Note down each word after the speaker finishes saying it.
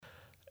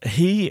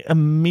he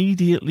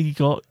immediately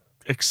got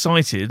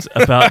excited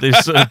about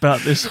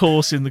this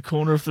horse in the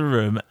corner of the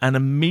room, and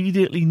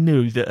immediately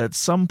knew that at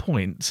some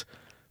point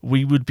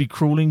we would be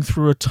crawling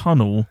through a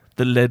tunnel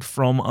that led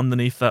from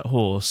underneath that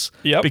horse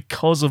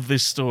because of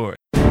this story.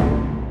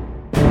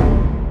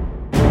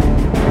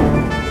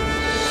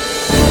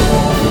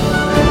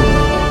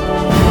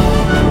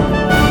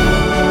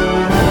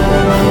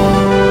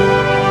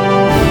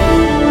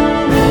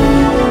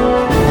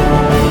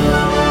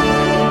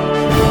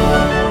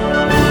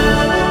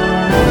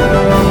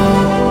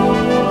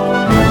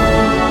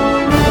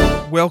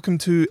 Welcome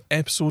to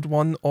episode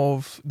 1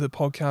 of the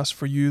podcast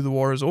For You, The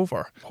War Is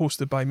Over,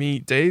 hosted by me,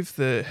 Dave,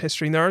 the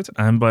history nerd.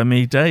 And by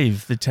me,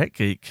 Dave, the tech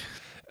geek.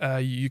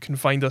 You can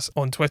find us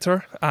on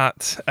Twitter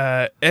at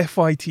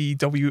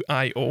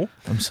FITWIO.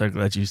 I'm so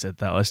glad you said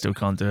that. I still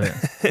can't do it.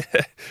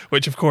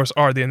 Which, of course,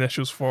 are the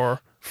initials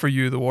for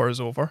You, The War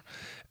Is Over.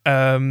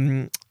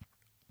 Episode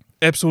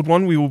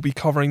 1, we will be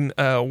covering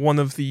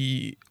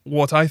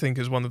what I think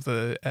is one of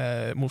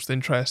the most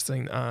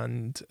interesting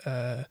and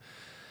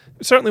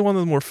certainly one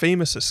of the more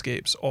famous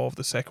escapes of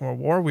the Second World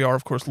War. We are,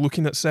 of course,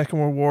 looking at Second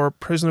World War,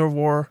 prisoner of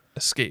war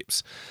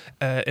escapes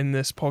in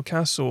this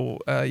podcast. So,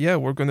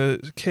 we're going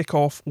to kick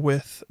off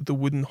with the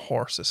wooden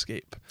horse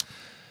escape.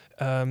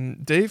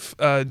 Dave?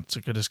 It's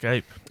a good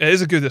escape. It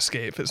is a good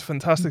escape. It's a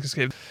fantastic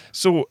escape.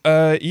 So,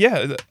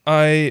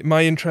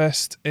 my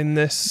interest in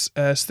this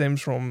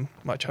stems from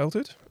my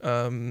childhood.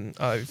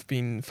 I've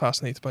been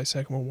fascinated by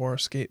Second World War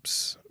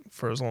escapes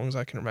for as long as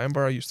I can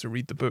remember. I used to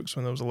read the books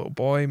when I was a little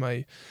boy.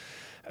 My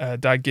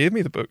Dad gave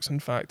me the books, in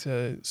fact.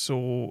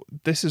 So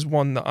this is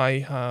one that I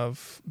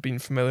have been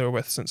familiar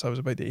with since I was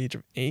about the age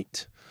of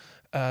 8.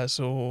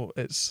 So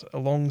it's a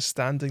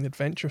long-standing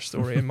adventure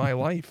story in my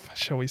life,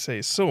 shall we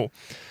say. So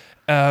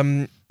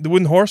the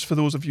Wooden Horse, for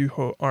those of you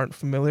who aren't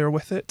familiar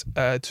with it,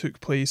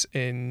 took place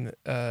in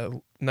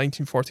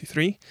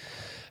 1943.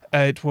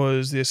 It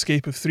was the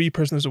escape of 3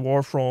 prisoners of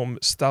war from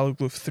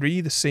Stalag Luft 3,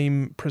 the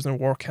same prisoner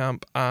of war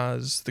camp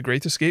as the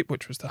Great Escape,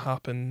 which was to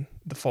happen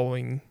the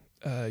following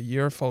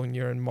year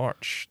in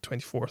March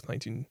 24th,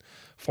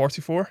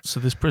 1944. So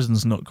this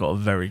prison's not got a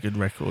very good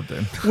record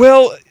then.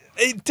 Well,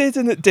 it did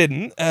and it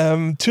didn't.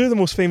 2 of the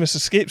most famous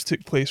escapes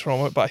took place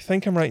from it, but I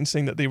think I'm right in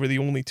saying that they were the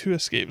only 2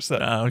 escapes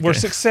that were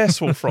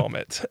successful from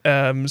it.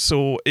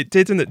 So it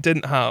did and it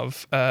didn't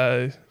have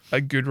a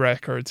good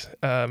record.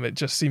 It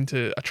just seemed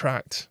to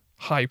attract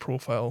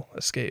high-profile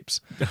escapes.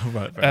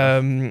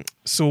 Right.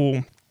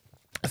 So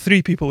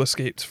 3 people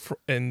escaped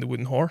in the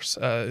Wooden Horse,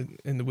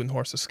 in the Wooden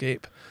Horse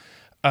escape.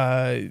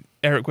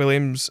 Eric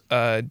Williams,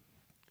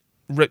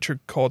 Richard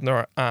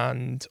Codner,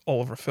 and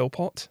Oliver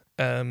Philpott.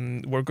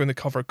 We're going to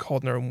cover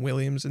Codner and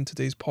Williams in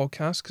today's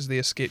podcast because they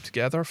escaped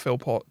together.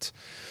 Philpott,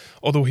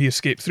 although he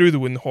escaped through the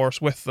Wooden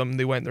Horse with them,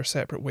 they went their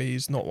separate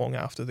ways not long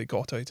after they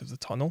got out of the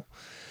tunnel.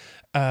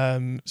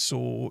 We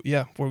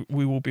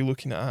will be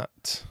looking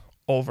at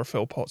Oliver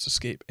Philpott's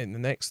escape in the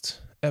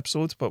next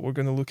episode, but we're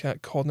going to look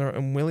at Codner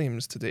and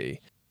Williams today.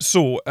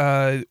 So,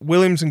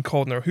 Williams and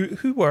Codner,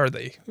 who were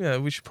they? Yeah,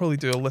 we should probably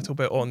do a little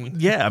bit on...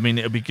 Yeah, I mean,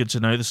 it would be good to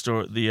know the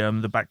story,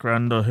 the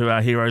background of who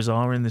our heroes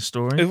are in this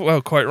story.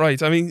 Well, quite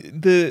right. I mean,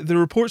 the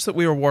reports that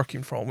we are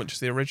working from, which is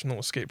the original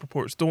escape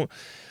reports,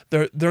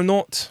 they're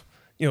not...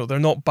 they're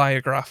not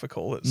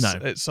biographical.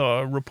 It's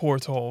a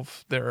report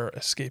of their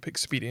escape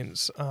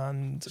experience,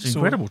 and it's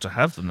incredible to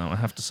have them, though. I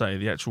have to say,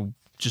 the actual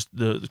just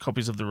the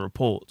copies of the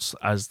reports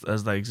as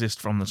they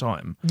exist from the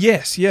time.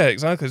 Yes, yeah,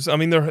 exactly. I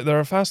mean, they're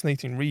a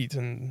fascinating read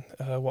and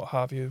what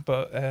have you.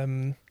 But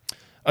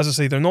as I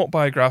say, they're not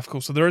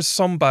biographical, so there is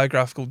some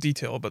biographical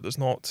detail, but there's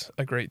not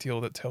a great deal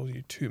that tells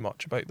you too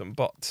much about them.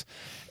 But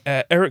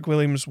Eric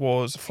Williams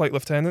was Flight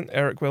Lieutenant.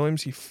 Eric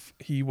Williams,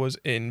 he was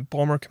in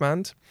Bomber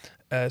Command.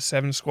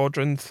 7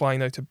 Squadron,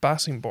 flying out of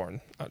Bassingbourn.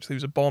 Actually, he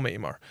was a bomb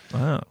aimer.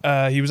 Wow.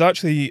 He was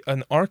actually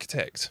an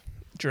architect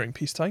during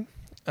peacetime,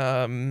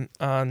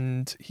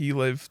 and he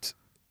lived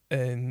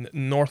in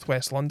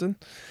northwest London.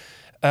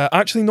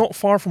 Actually, not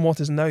far from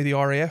what is now the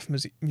RAF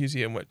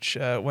Museum, which,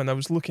 when I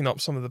was looking up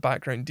some of the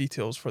background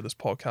details for this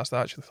podcast,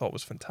 I actually thought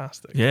was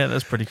fantastic. Yeah,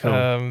 that's pretty cool.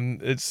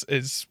 It's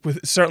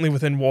certainly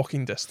within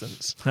walking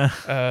distance.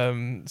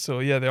 So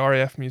yeah, the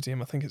RAF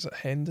Museum, I think it's at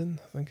Hendon.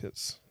 I think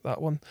it's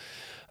that one.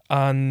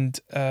 And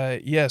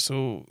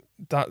so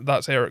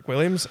that's Eric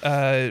Williams.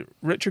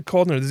 Richard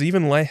Codner, there's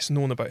even less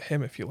known about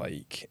him, if you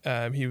like.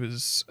 He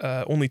was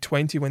only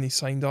 20 when he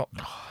signed up.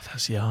 Oh,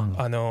 that's young.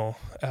 I know.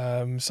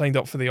 Signed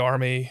up for the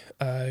army.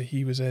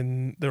 He was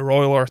in the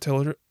Royal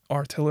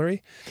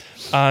Artillery,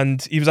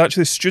 and he was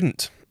actually a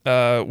student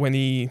when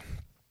he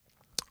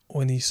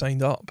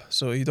signed up.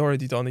 So he'd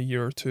already done a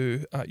year or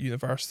 2 at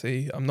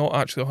university. I'm not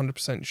actually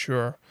 100%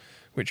 sure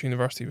which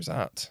university he was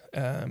at.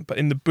 But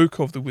in the book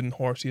of the Wooden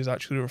Horse, he is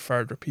actually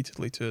referred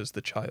repeatedly to as the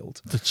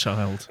child. The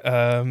child.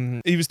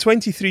 He was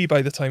 23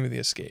 by the time of the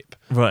escape,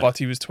 right? But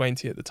he was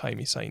 20 at the time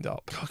he signed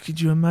up. God, could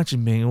you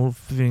imagine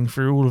being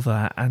through all of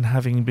that and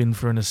having been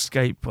through an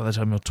escape by the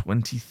time you're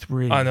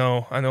 23? I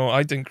know.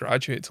 I didn't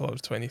graduate till I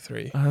was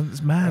 23.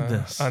 It's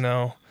madness. I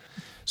know.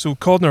 So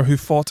Codner, who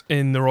fought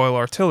in the Royal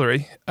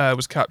Artillery,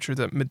 was captured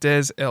at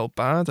Medez El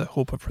Bad, I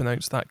hope I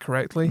pronounced that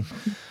correctly,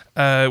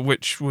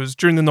 which was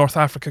during the North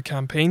Africa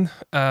campaign,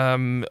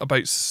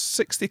 about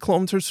 60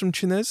 kilometres from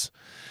Tunis,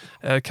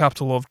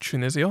 capital of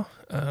Tunisia.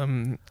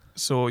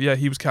 So yeah,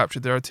 he was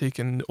captured there,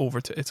 taken over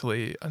to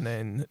Italy, and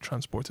then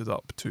transported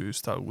up to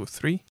Stalag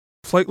 3.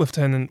 Flight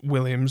Lieutenant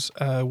Williams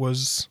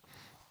was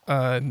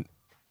in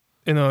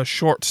a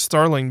short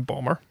Sterling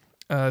bomber,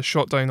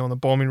 shot down on a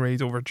bombing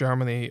raid over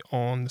Germany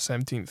on the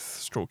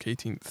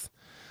 17th/18th,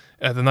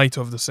 the night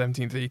of the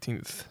 17th,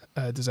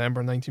 18th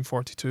December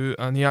 1942,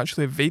 and he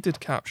actually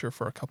evaded capture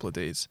for a couple of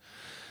days.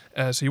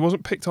 So he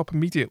wasn't picked up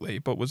immediately,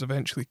 but was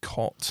eventually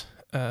caught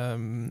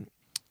and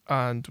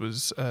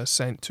was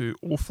sent to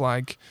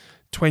OFLAG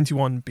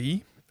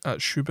 21B at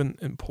Szubin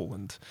in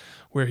Poland,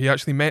 where he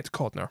actually met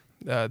Codner.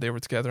 They were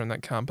together in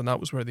that camp, and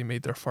that was where they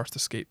made their first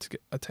escape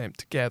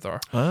attempt together.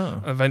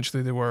 Oh.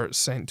 Eventually, they were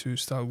sent to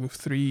Stalag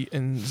 3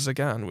 in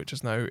Zagan, which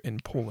is now in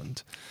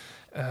Poland.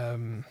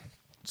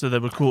 So they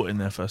were caught in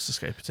their first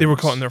escape attempts. They were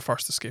caught in their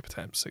first escape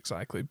attempts,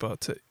 exactly.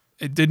 But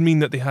it did mean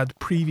that they had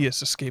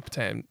previous escape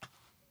attempt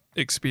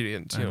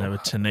experience. And they were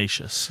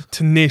tenacious.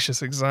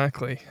 Tenacious,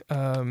 exactly.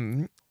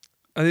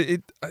 There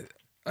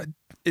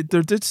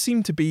did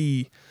seem to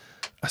be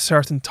a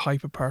certain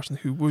type of person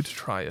who would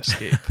try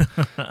escape.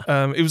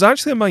 It was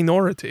actually a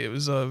minority. It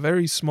was a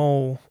very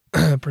small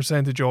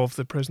percentage of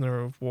the prisoner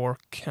of war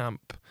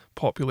camp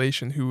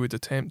population who would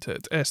attempt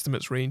it.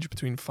 Estimates range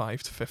between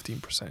 5 to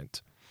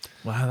 15%.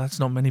 Wow, that's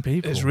not many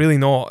people. It's really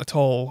not at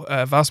all.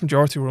 Vast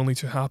majority were only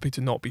too happy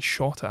to not be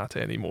shot at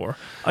anymore.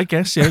 I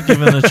guess, yeah,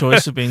 given the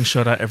choice of being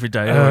shot at every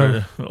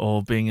day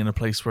or being in a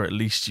place where at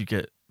least you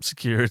get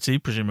security,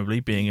 presumably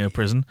being a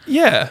prison,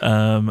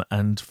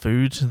 and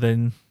food,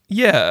 then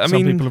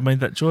some people have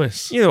made that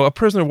choice. You know, a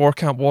prisoner of war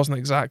camp wasn't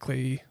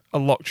exactly a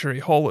luxury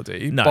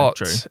holiday, but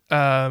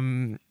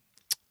true.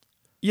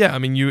 Yeah, I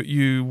mean,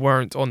 you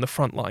weren't on the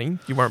front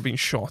line. You weren't being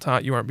shot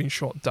at. You weren't being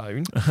shot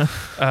down.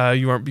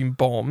 You weren't being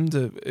bombed.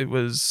 It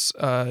was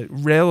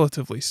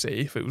relatively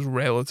safe. It was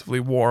relatively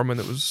warm, and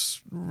it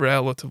was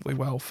relatively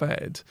well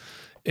fed,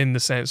 in the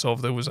sense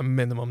of there was a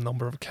minimum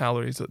number of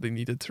calories that they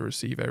needed to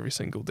receive every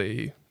single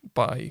day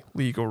by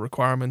legal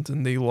requirement,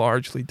 and they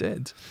largely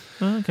did.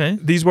 Okay.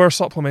 These were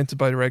supplemented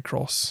by the Red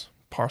Cross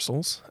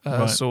parcels,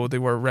 Right. so they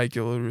were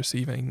regularly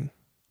receiving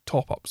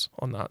top-ups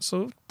on that.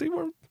 So they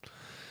were...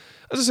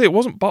 As I say, it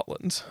wasn't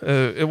Butlins.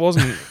 It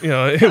wasn't,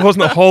 it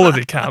wasn't a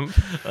holiday camp.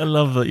 I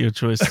love that your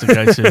choice to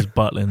go to is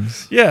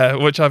Butlins. Yeah,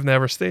 which I've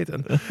never stayed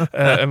in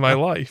my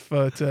life.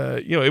 But,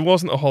 it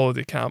wasn't a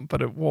holiday camp,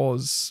 but it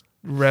was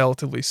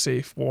relatively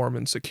safe, warm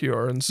and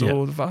secure. And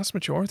so the vast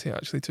majority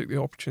actually took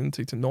the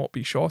opportunity to not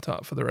be shot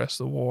at for the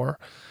rest of the war.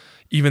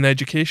 Even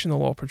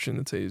educational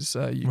opportunities.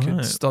 You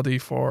could study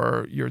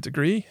for your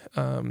degree.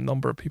 A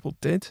number of people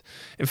did.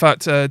 In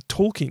fact,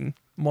 Tolkien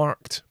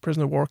marked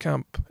prisoner of war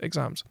camp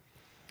exams.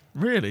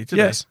 Really?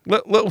 Yes.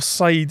 Little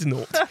side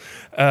note.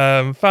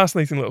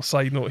 Fascinating little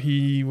side note.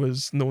 He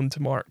was known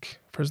to mark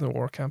prisoner of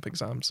war camp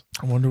exams.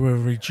 I wonder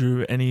whether he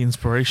drew any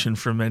inspiration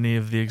from any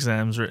of the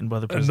exams written by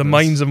the prisoners. The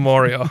Mines of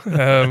Moria,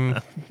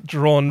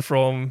 drawn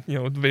from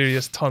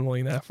various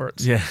tunneling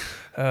efforts. Yeah.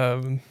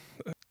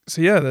 So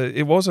yeah,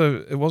 it was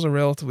a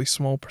relatively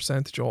small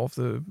percentage of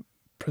the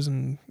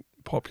prison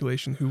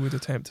population who would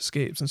attempt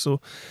escapes, and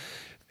so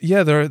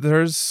yeah,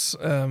 there's.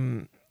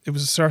 It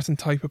was a certain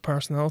type of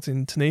personality,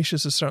 and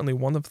tenacious is certainly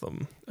one of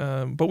them.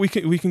 But we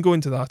can go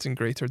into that in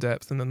greater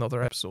depth in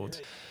another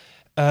episode.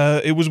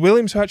 It was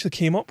Williams who actually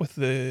came up with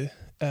the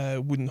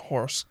wooden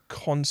horse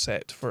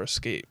concept for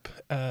escape.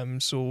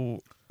 So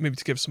maybe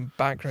to give some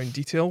background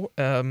detail,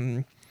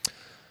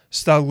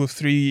 Stalag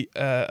 3,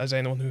 as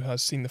anyone who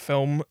has seen the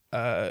film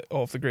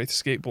of The Great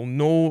Escape will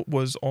know,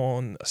 was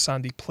on a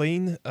sandy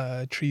plain.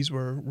 Trees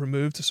were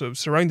removed, so it was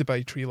surrounded by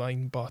a tree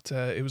line, but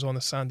it was on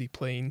a sandy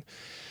plain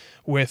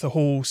with a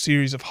whole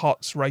series of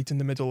huts right in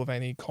the middle of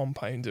any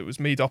compound. It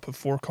was made up of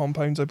 4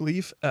 compounds, I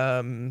believe,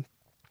 and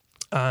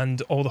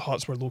all the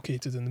huts were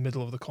located in the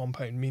middle of the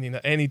compound, meaning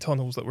that any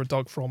tunnels that were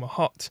dug from a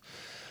hut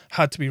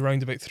had to be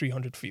around about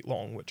 300 feet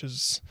long, which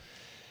is...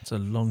 It's a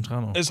long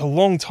tunnel. It's a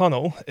long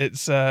tunnel.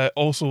 It's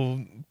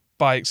also,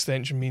 by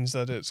extension, means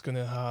that it's going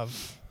to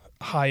have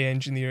high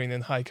engineering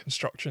and high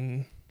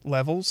construction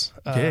levels.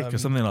 Yeah,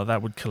 because something like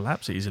that would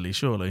collapse easily,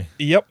 surely.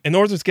 Yep. In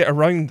order to get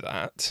around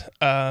that,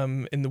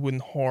 in the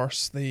Wooden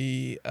Horse,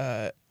 they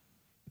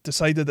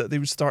decided that they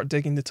would start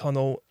digging the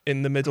tunnel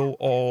in the middle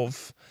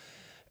of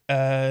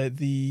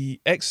the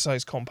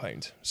exercise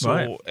compound.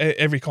 So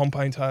every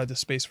compound had a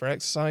space for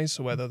exercise,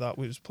 so whether that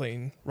was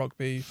playing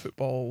rugby,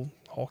 football,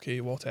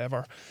 hockey,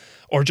 whatever,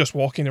 or just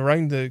walking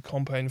around the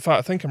compound. In fact,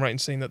 I think I'm right in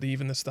saying that they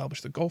even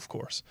established a golf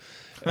course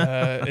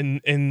in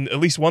at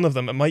least one of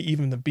them. It might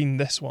even have been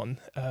this one.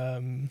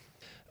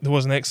 There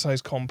was an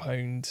exercise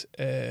compound,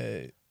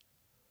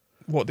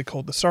 what they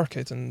called the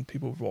circuit, and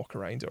people would walk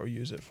around it or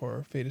use it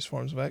for various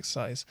forms of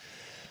exercise.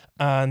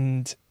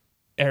 And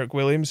Eric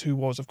Williams, who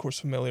was, of course,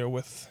 familiar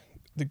with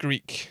the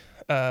Greek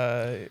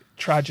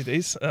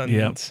tragedies and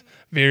Yep.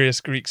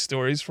 various Greek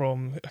stories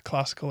from a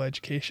classical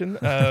education,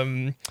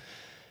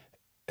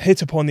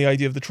 hit upon the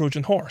idea of the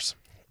Trojan horse.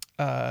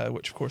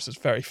 Which of course is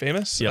very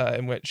famous. Yep.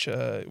 In which,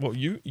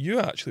 you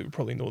actually would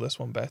probably know this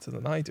one better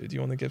than I do. Do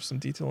you want to give some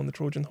detail on the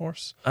Trojan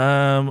horse?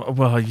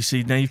 Well, you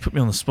see, now you've put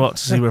me on the spot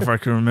to see whether I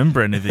can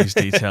remember any of these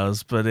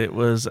details. But it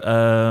was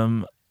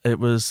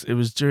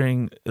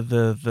during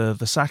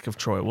the sack of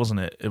Troy, wasn't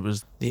it? It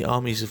was The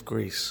armies of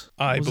Greece.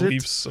 I Was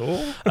believe it? so.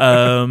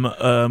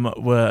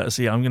 where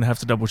see, I'm going to have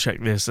to double check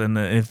this, and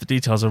if the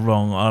details are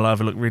wrong, I'll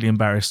either look really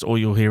embarrassed, or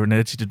you'll hear an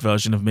edited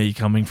version of me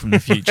coming from the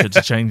future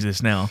to change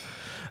this now.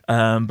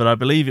 But I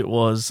believe it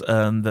was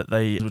that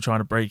they were trying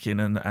to break in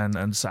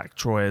and sack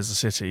Troy as a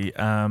city,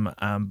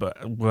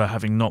 but were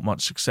having not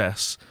much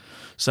success.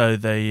 So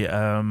they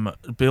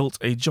built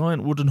a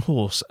giant wooden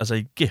horse as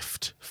a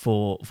gift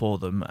for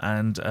them,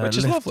 and Which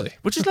is lovely.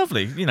 Which is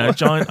lovely,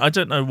 giant. I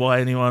don't know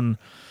why anyone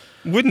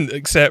Wouldn't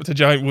accept a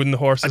giant wooden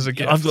horse as a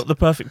gift. I've got the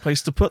perfect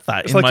place to put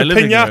that It's in like my a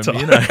living piñata.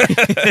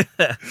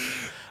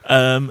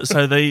 room.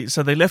 So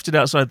they left it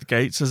outside the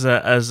gates as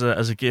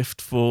a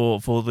gift for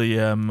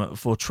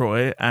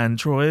Troy, and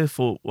Troy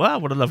thought, wow,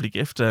 what a lovely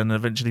gift, and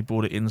eventually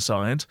brought it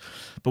inside.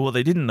 But what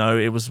they didn't know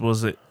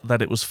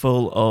that it was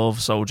full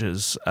of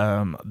soldiers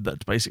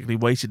that basically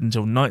waited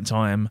until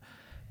nighttime,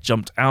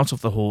 jumped out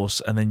of the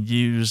horse, and then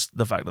used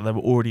the fact that they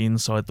were already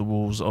inside the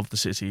walls of the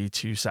city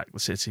to sack the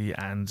city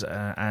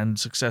and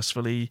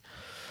successfully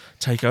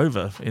take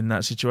over in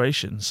that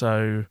situation.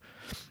 So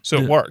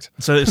it worked.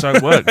 So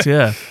it worked,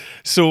 yeah.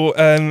 So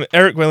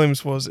Eric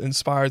Williams was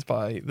inspired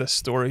by this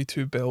story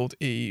to build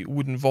a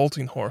wooden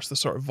vaulting horse, the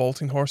sort of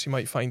vaulting horse you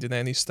might find in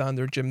any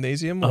standard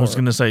gymnasium. I was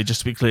going to say,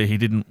 just to be clear, he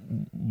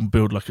didn't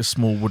build like a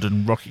small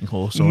wooden rocking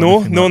horse. Or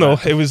No.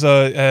 that. It was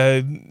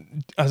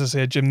as I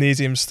say, a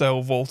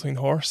gymnasium-style vaulting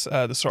horse,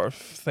 the sort of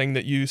thing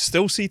that you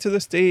still see to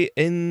this day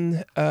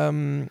in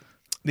the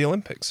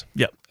Olympics.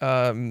 Yep.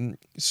 And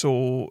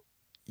so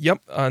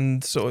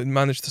it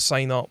managed to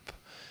sign up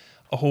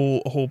a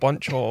whole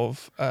bunch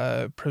of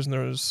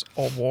prisoners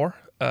of war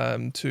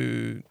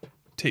to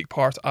take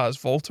part as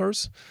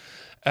vaulters,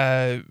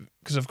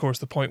 because of course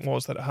the point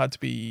was that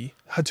it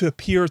had to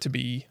appear to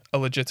be a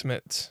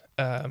legitimate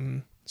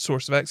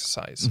source of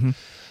exercise. Mm-hmm.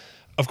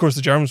 Of course,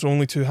 the Germans were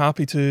only too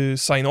happy to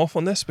sign off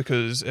on this,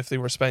 because if they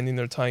were spending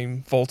their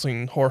time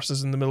vaulting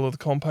horses in the middle of the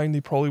compound,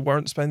 they probably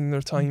weren't spending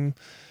their time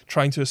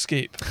trying to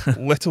escape.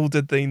 Little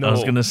did they know. I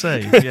was going to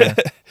say, yeah.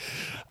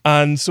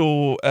 And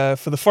so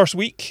for the first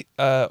week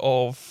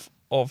of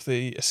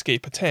the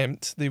escape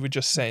attempt, they would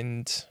just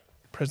send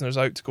prisoners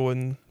out to go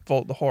and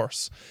vault the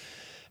horse.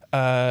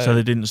 So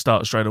they didn't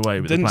start straight away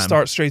with the Didn't plan.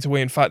 start straight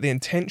away. In fact, they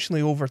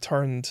intentionally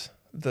overturned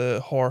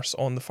the horse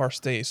on the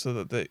first day so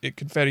that it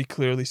could very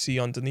clearly see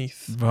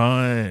underneath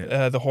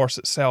Right. the horse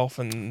itself,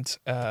 and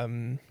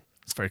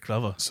It's very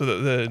clever. so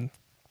that the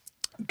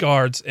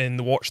guards in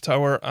the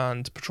watchtower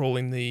and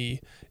patrolling the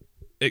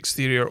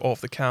exterior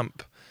of the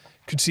camp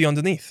could see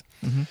underneath.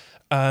 Mm-hmm.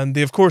 And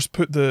they, of course,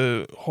 put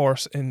the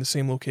horse in the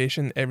same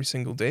location every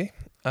single day.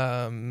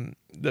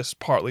 This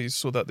partly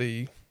so that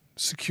they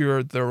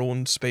secured their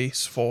own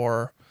space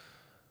for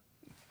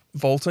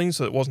vaulting,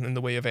 so it wasn't in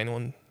the way of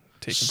anyone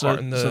taking part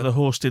in the... So the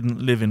horse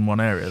didn't live in one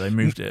area, they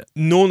moved it.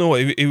 No,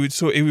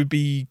 it would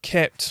be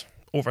kept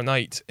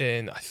overnight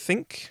in, I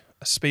think,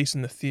 a space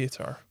in the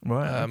theatre,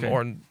 Right, okay.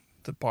 or in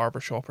the barber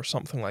shop or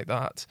something like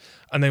that,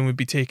 and then would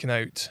be taken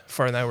out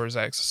for an hour's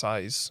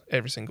exercise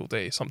every single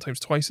day, sometimes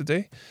twice a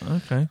day.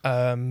 Okay.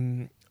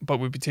 But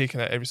would be taken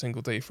out every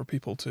single day for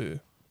people to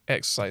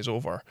exercise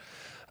over.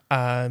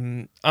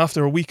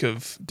 After a week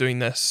of doing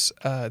this,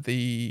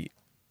 they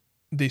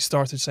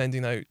started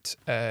sending out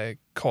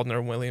Codner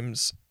and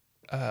Williams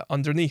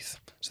underneath.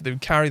 So they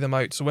would carry them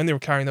out. So when they were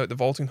carrying out the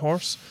vaulting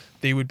horse,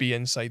 they would be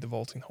inside the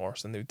vaulting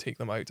horse, and they would take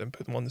them out and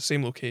put them on the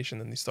same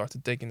location, and they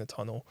started digging a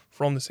tunnel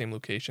from the same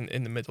location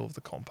in the middle of the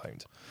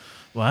compound,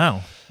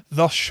 Wow.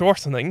 thus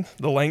shortening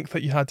the length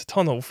that you had to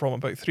tunnel from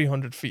about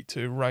 300 feet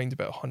to around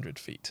about 100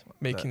 feet,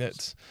 making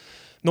it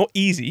not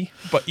easy,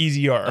 but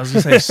easier. I was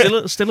going to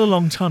say, still a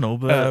long tunnel,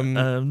 but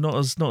not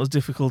as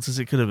difficult as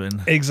it could have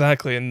been.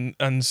 Exactly,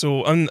 and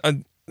so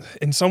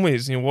in some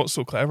ways, what's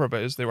so clever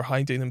about it is they were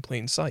hiding in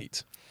plain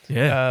sight.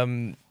 Yeah.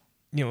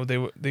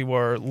 They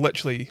were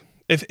literally,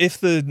 if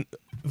the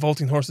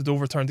vaulting horse had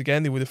overturned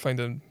again, they would have found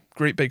a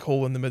great big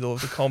hole in the middle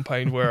of the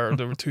compound where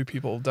there were two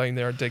people down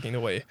there digging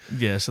away.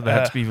 Yeah, so they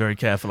had to be very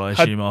careful, I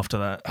assume, after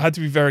that. Had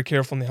to be very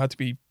careful, and they had to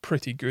be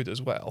pretty good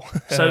as well.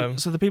 So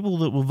the people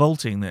that were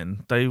vaulting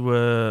then, they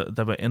were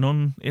in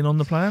on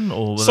the plan,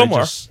 or were some they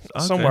were, just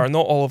some were,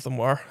 not all of them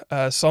were.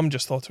 Some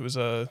just thought it was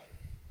a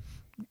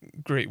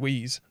great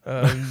wheeze,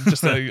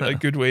 just a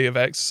good way of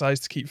exercise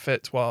to keep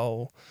fit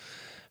while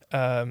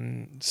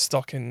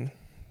stuck in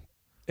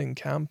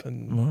camp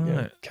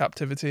and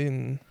captivity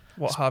and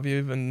what have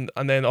you, and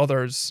then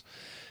others,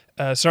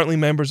 certainly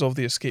members of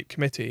the escape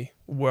committee,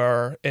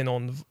 were in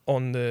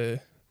on the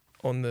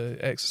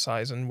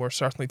exercise and were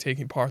certainly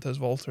taking part as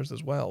vaulters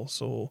as well.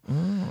 So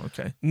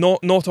okay.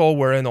 not all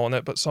were in on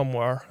it, but some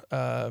were.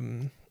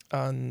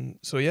 And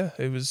so yeah,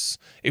 it was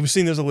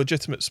seen as a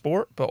legitimate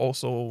sport, but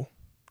also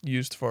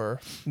used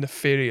for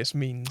nefarious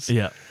means.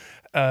 Yeah.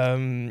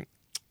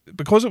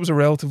 Because it was a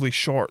relatively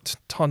short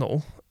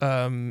tunnel,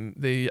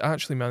 they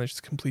actually managed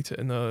to complete it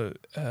in a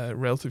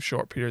relative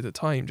short period of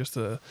time.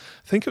 I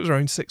think it was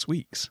around 6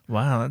 weeks.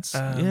 Wow, that's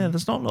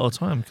not a lot of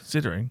time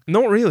considering.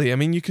 Not really. I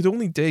mean, you could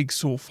only dig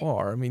so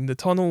far. I mean, the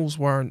tunnels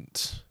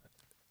weren't.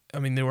 I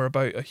mean, they were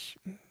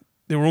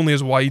they were only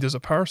as wide as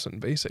a person,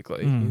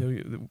 basically. You know,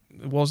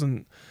 it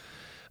wasn't.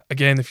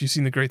 Again, if you've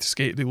seen The Great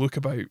Escape, they look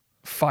about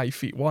 5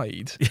 feet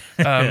wide.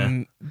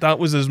 That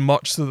was as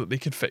much so that they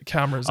could fit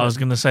cameras in. I was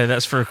going to say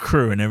that's for a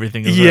crew and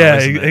everything as well,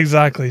 isn't it?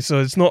 Exactly.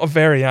 So it's not a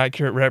very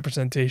accurate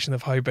representation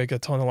of how big a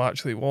tunnel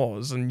actually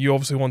was, and you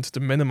obviously wanted to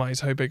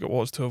minimize how big it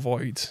was to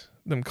avoid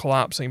them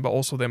collapsing, but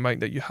also the amount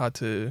that you had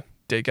to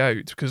dig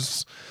out,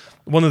 because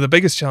one of the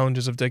biggest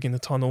challenges of digging the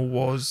tunnel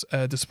was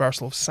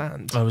dispersal of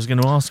sand. I was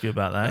going to ask you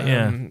about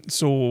that.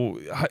 So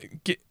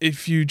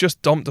if you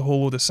just dumped a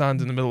whole load of sand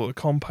in the middle of the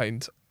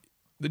compound,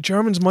 the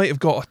Germans might have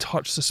got a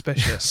touch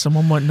suspicious.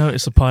 Someone might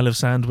notice a pile of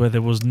sand where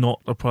there was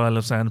not a pile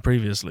of sand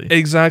previously.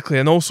 Exactly,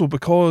 and also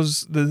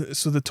because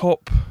the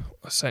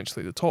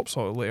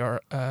topsoil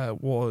layer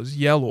was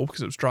yellow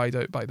because it was dried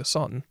out by the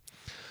sun,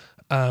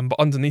 but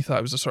underneath that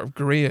it was a sort of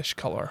greyish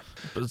colour.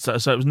 So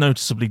it was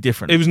noticeably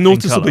different. It was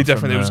noticeably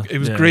different. It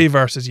was grey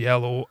versus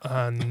yellow,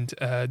 and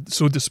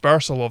so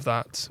dispersal of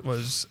that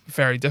was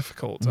very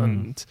difficult,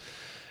 and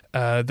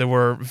there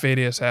were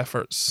various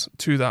efforts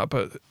to that,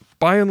 but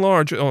by and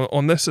large,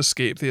 on this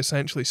escape, they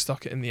essentially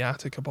stuck it in the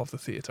attic above the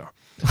theatre.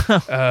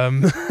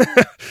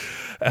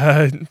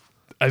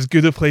 As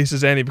good a place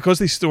as any. Because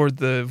they stored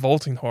the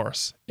vaulting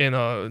horse in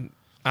an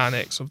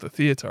annex of the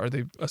theatre,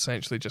 they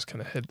essentially just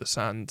kind of hid the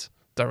sand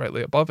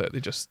directly above it.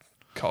 They just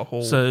cut a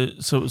hole. So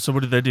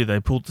what did they do? They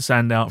pulled the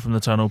sand out from the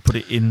tunnel, put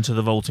it into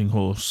the vaulting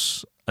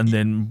horse, and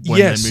then when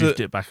they moved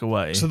it back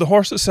away. So the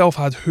horse itself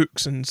had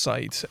hooks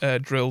inside,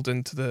 drilled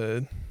into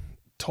the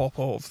top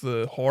of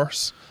the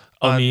horse.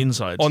 On the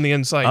inside? On the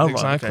inside, oh,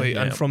 exactly. Right,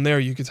 okay, and from there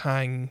you could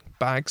hang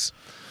bags,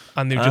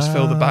 and they would just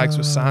fill the bags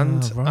with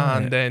sand. Right.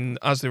 And then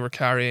as they were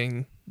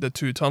carrying the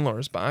 2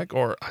 tunnelers back,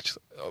 or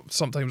actually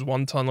sometimes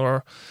 1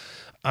 tunneler,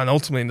 and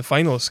ultimately in the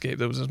final escape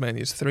there was as many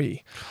as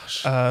 3.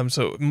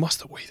 So it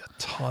must have weighed a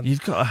ton.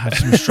 You've got to have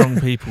some strong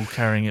people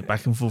carrying it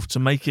back and forth to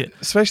make it...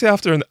 Especially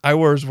after an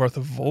hour's worth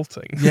of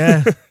vaulting.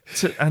 Yeah,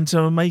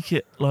 to make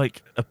it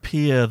like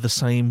appear the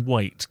same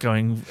weight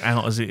going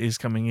out as it is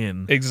coming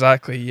in.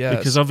 Exactly, yes.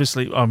 Because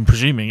obviously I'm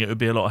presuming it would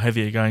be a lot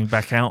heavier going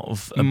back out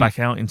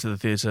into the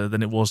theatre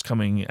than it was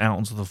coming out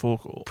onto the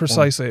forecourt.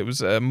 Precisely, it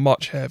was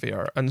much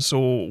heavier. And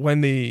so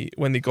when they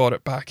got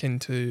it back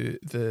into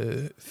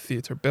the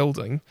theatre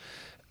building,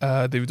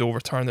 they would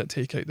overturn it,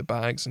 take out the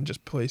bags, and just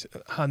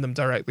hand them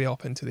directly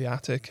up into the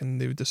attic, and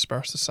they would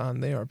disperse the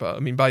sand there. But I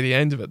mean, by the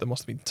end of it, there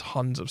must have been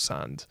tons of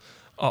sand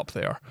up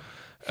there.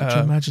 Could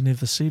you imagine if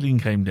the ceiling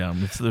came down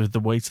with the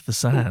weight of the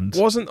sand?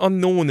 It wasn't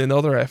unknown in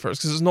other efforts,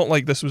 because it's not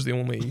like this was the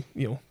only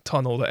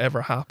tunnel that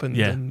ever happened.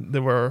 Yeah. And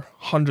there were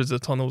hundreds of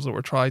tunnels that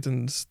were tried,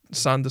 and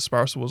sand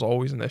dispersal was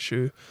always an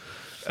issue.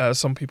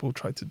 Some people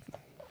tried to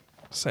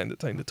send it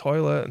down the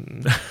toilet,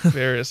 and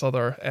various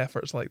other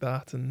efforts like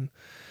that, and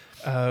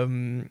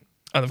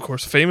of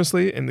course,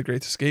 famously in The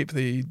Great Escape,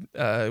 they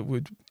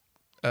would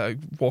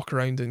walk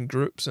around in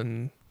groups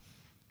and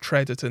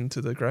tread it into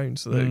the ground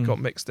so that it got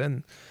mixed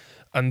in,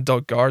 and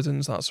dug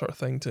gardens, that sort of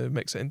thing, to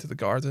mix it into the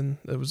garden.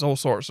 There was all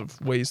sorts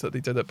of ways that they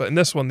did it, but in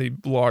this one, they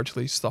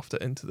largely stuffed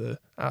it into the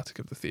attic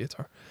of the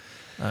theatre.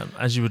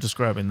 As you were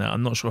describing that,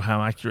 I'm not sure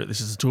how accurate this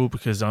is at all,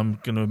 because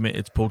I'm going to admit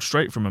it's pulled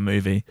straight from a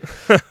movie,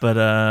 but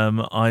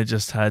I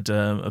just had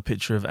a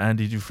picture of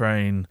Andy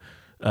Dufresne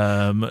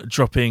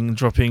dropping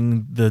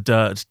the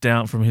dirt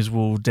down from his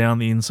wall down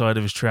the inside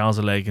of his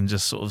trouser leg and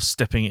just sort of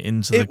stepping it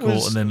into the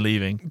court and then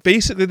leaving.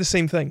 Basically the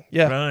same thing,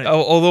 yeah. Right.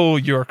 Although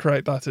you're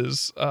correct, that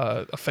is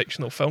a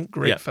fictional film,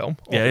 great film.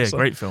 Obviously.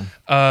 Yeah, great film.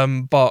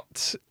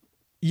 But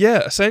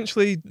yeah,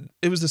 essentially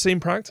it was the same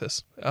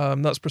practice.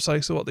 That's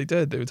precisely what they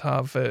did. They would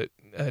have it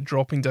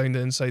dropping down the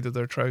inside of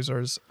their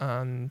trousers,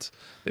 and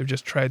they would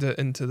just tread it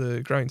into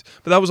the ground.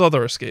 But that was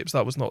other escapes.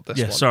 That was not this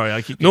one. Yeah, sorry,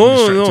 I keep getting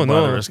distracted by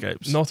other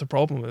escapes. Not a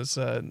problem. There's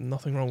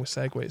nothing wrong with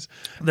segues.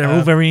 They're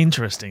all very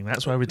interesting.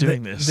 That's why we're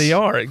doing this. They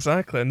are,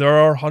 exactly. And there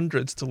are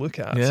hundreds to look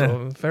at. Yeah. So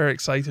I'm very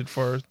excited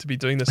to be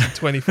doing this in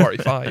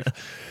 2045.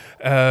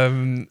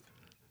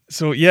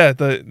 So yeah,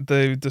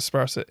 they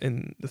disperse it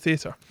in the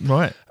theatre.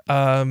 Right.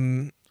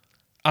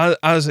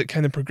 As it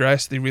kind of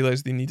progressed, they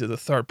realised they needed a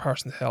third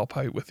person to help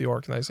out with the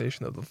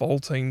organisation of the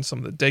vaulting, some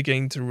of the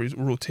digging to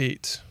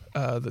rotate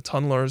the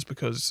tunnelers,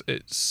 because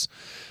it's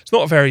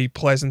not a very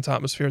pleasant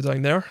atmosphere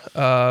down there.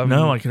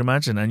 No, I can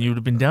imagine. And you would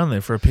have been down there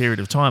for a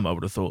period of time, I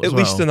would have thought. At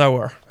least an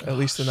hour. At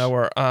least an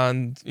hour.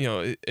 And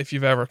if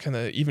you've ever kind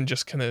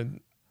of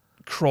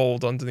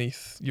crawled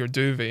underneath your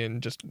duvet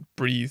and just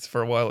breathed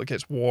for a while, it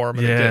gets warm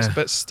and it gets a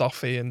bit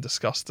stuffy and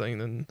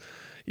disgusting, and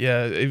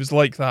yeah, it was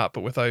like that, but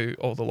without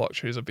all the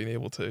luxuries of being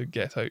able to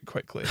get out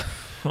quickly.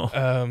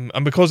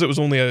 And because it was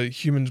only a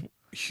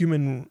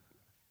human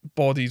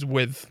bodies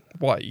width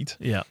wide,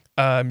 Yeah.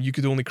 you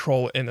could only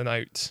crawl in and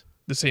out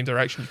the same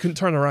direction. You couldn't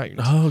turn around.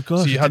 Oh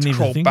gosh, So you had to I didn't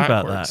crawl even think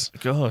backwards,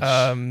 about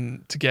that. Gosh.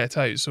 to get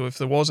out. So if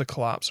there was a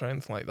collapse or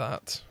anything like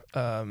that,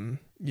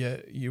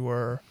 you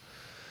were,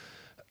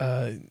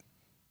 there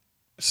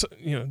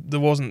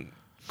wasn't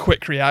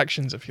quick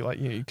reactions, if you like.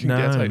 You couldn't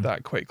get No. out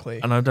that quickly.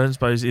 And I don't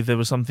suppose if there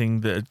was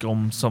something that had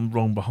gone some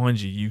wrong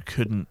behind you, you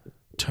couldn't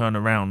turn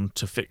around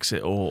to fix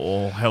it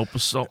or help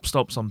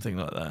stop something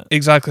like that.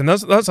 Exactly, and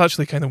that's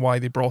actually kind of why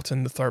they brought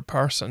in the third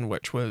person,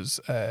 which was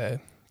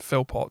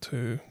Philpott,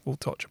 who we'll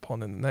touch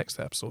upon in the next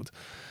episode.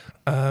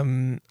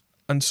 And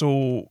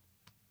so,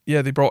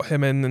 yeah, they brought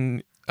him in,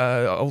 and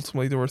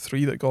ultimately there were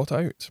 3 that got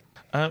out.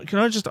 Can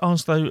I just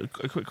ask though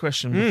a quick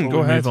question before go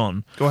we ahead. move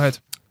on? Go ahead.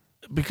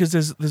 Because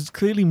there's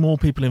clearly more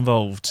people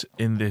involved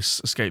in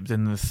this escape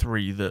than the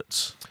 3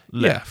 that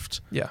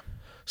left. Yeah.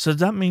 So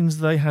that means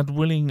they had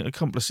willing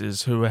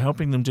accomplices who were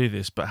helping them do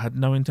this, but had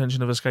no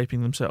intention of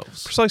escaping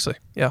themselves. Precisely,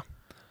 yeah.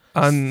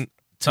 And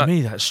to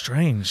me, that's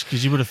strange,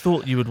 because you would have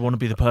thought you would want to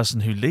be the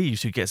person who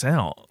leaves, who gets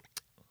out.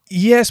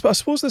 yes, but I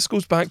suppose this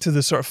goes back to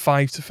the sort of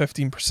 5 to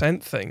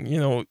 15%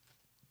 thing.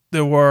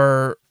 There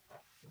were,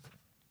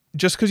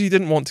 just because you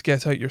didn't want to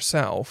get out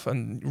yourself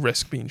and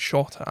risk being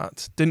shot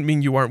at, didn't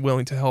mean you weren't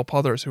willing to help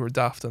others who were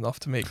daft enough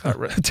to make that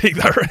take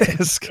that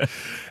risk.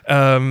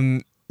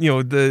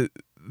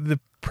 The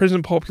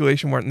prison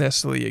population weren't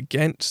necessarily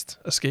against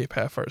escape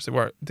efforts.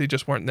 They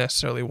just weren't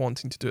necessarily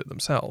wanting to do it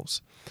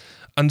themselves.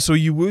 And so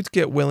you would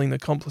get willing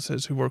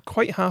accomplices who were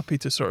quite happy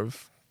to sort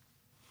of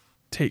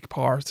take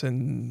part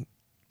in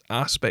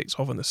aspects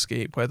of an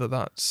escape, whether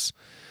that's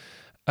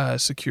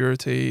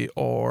security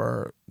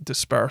or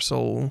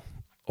dispersal,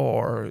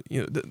 or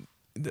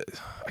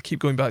I keep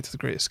going back to the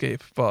Great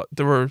Escape, but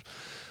there were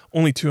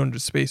only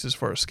 200 spaces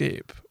for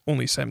escape.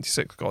 Only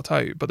 76 got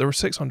out, but there were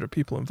 600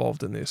 people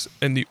involved in this,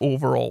 in the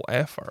overall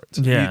effort.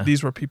 Yeah.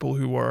 These were people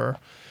who were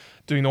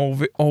doing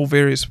all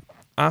various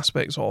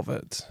aspects of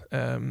it.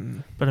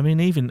 But I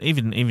mean, even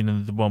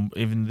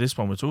in this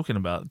one we're talking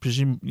about,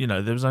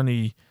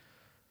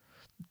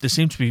 there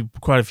seemed to be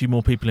quite a few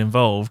more people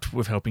involved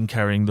with helping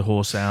carrying the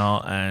horse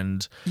out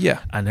and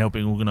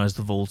helping organise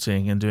the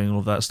vaulting and doing all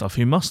of that stuff,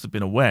 who must have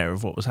been aware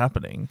of what was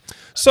happening.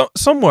 So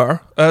some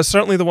were,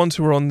 certainly the ones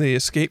who were on the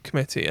escape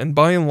committee, and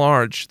by and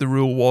large the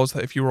rule was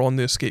that if you were on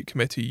the escape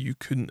committee you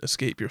couldn't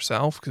escape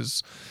yourself,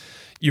 because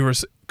you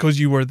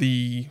were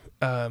the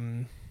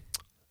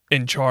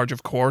in charge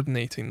of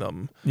coordinating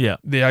them. Yeah.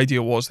 The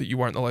idea was that you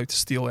weren't allowed to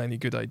steal any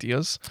good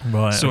ideas.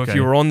 Right. So okay. if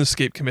you were on the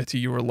escape committee,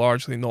 you were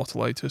largely not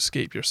allowed to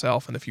escape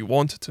yourself. And if you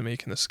wanted to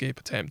make an escape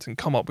attempt and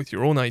come up with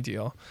your own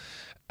idea,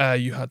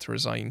 you had to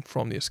resign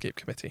from the escape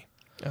committee.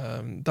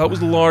 That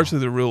was largely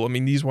the rule. I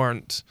mean, these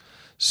weren't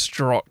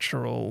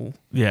structural,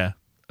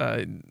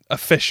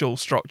 official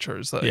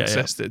structures that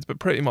existed, but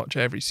pretty much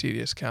every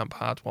serious camp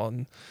had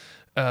one.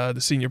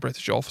 The senior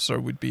British officer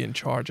would be in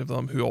charge of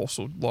them, who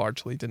also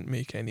largely didn't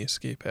make any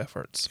escape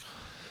efforts.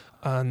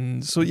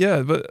 And so,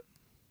 but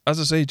as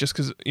I say, just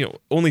because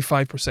only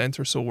 5%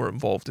 or so were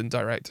involved in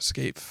direct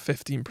escape,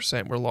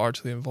 15% were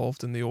largely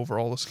involved in the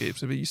overall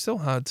escapes. But you still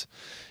had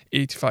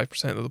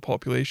 85% of the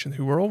population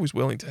who were always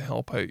willing to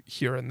help out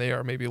here and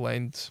there, maybe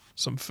lend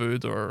some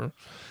food or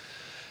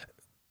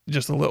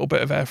just a little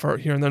bit of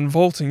effort here and then.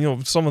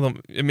 Vaulting, some of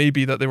them, it may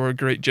be that they were a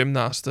great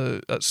gymnast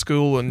at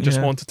school and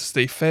just wanted to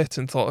stay fit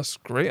and thought it's a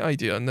great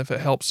idea, and if it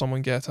helps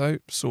someone get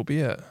out, so be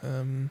it.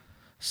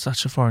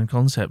 Such a foreign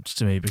concept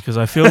to me, because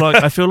I feel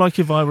like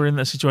if I were in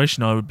that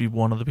situation, I would be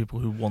one of the people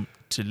who want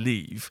to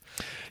leave,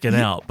 get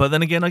out. But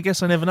then again, I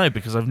guess I never know,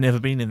 because I've never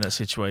been in that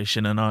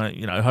situation, and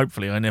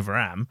hopefully I never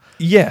am.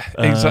 Yeah,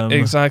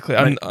 exactly,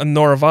 and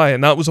nor have I.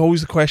 And that was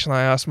always the question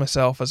I asked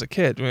myself as a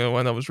kid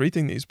when I was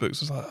reading these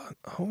books. I was like,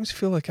 I always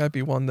feel like I'd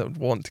be one that would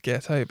want to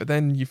get out. But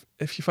then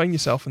if you find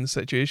yourself in the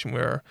situation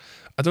where,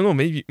 I don't know,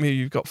 maybe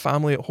you've got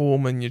family at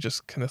home and you're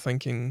just kind of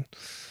thinking,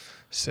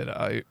 sit it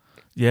out.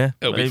 Yeah,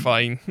 it'll be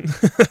fine.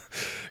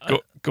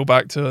 Go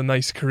back to a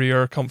nice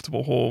career,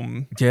 comfortable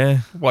home.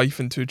 Yeah,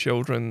 wife and 2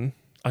 children.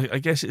 I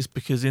guess it's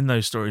because in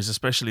those stories,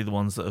 especially the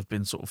ones that have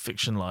been sort of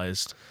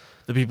fictionalized,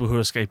 the people who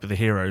escape are the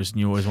heroes, and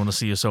you always want to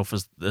see yourself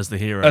as the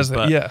hero.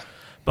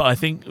 But I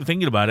think,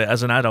 thinking about it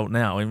as an adult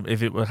now,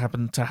 if it would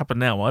happen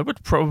now, I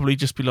would probably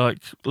just be like,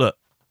 look,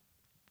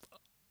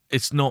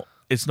 it's not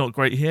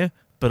great here,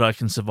 but I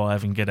can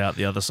survive and get out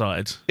the other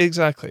side.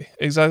 Exactly.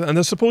 And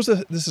I suppose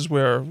that this is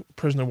where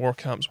prisoner war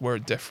camps were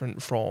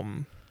different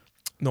from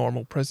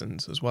normal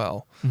prisons as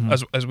well,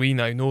 as we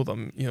now know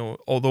them.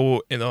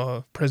 Although in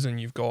a prison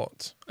you've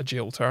got a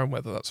jail term,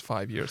 whether that's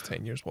 5 years,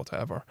 10 years,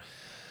 whatever,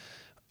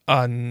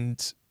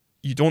 and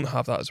you don't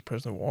have that as a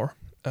prisoner of war.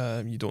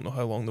 You don't know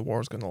how long the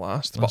war is going to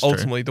last, but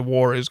ultimately the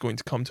war is going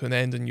to come to an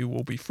end, and you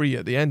will be free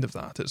at the end of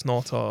that. It's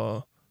not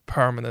a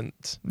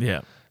permanent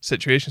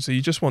situation, so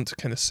you just want to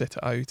kind of sit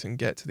it out and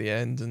get to the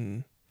end.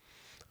 And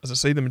as I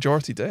say, the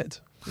majority did.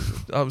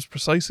 That was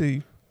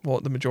precisely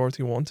what the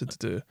majority wanted to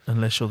do.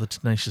 Unless you're the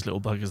tenacious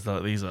little buggers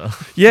that these are.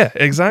 Yeah,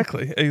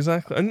 exactly. And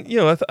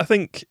I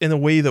think in a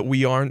way that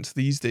we aren't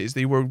these days,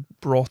 they were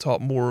brought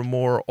up more and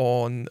more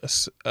on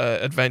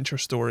adventure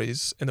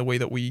stories in a way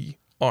that we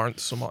aren't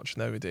so much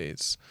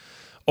nowadays.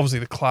 Obviously,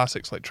 the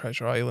classics like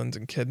Treasure Island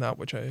and Kidnap,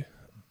 which I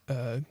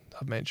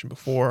have mentioned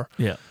before,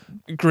 Yeah.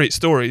 great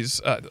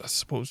stories. I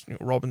suppose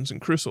Robinson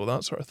Crusoe,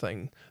 that sort of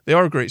thing. They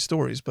are great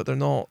stories, but they're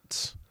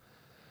not.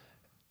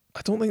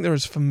 I don't think they're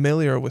as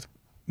familiar with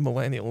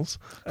millennials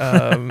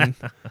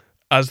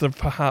as there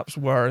perhaps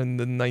were in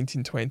the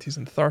 1920s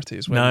and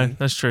 30s. No,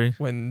 that's true.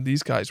 When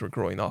these guys were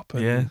growing up,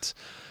 and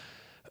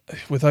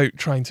without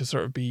trying to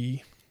sort of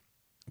be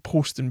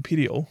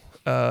post-imperial,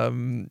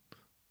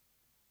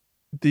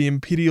 the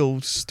imperial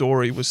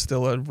story was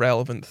still a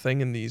relevant thing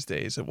in these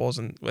days. It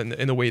wasn't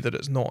in a way that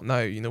it's not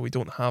now. We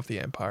don't have the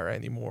empire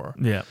anymore.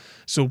 Yeah.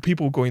 So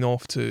people going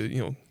off to,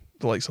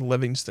 the likes of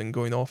Livingston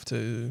going off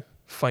to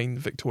find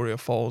Victoria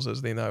Falls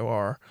as they now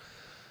are,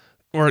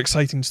 were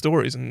exciting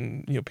stories,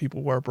 and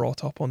people were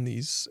brought up on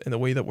these in a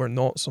way that we're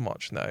not so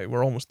much now.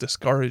 We're almost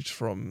discouraged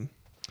from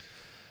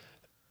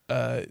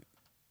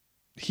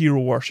hero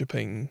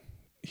worshipping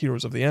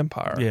heroes of the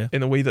empire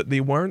in a way that they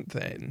weren't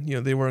then.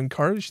 They were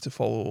encouraged to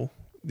follow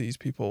these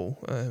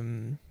people.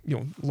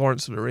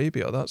 Lawrence of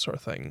Arabia, that sort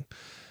of thing,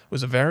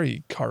 was a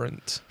very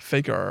current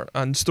figure,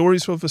 and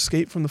stories of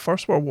escape from the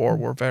First World War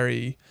were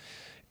very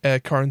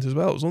current as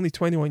well. It was only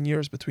 21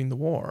 years between the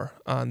war,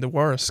 and there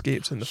were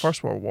escapes in the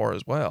First World War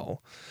as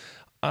well.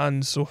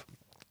 And so,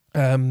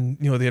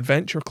 the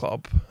Adventure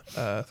Club,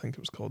 I think it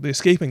was called, the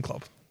Escaping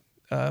Club,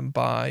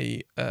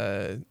 by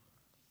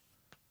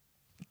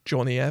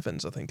Johnny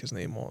Evans, I think his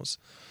name was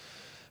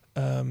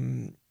a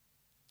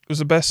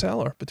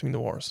bestseller between the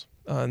wars,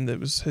 and it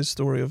was his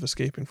story of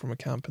escaping from a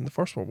camp in the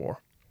First World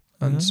War.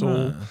 And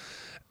so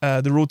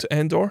The Road to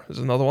Endor is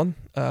another one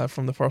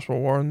from the First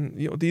World War,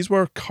 and these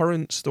were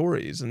current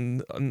stories,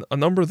 and a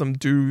number of them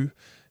do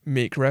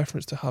make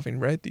reference to having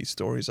read these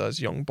stories as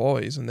young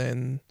boys and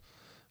then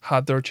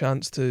had their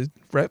chance to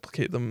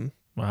replicate them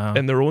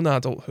in their own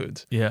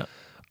adulthood. Yeah.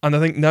 And I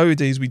think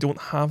nowadays we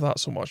don't have that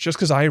so much. Just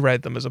because I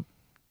read them as a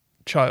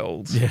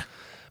child,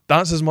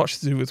 that's as much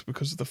to do with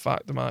because of the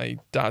fact that my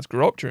dad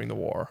grew up during the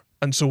war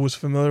and so was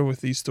familiar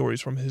with these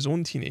stories from his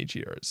own teenage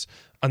years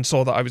and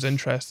saw that I was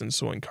interested and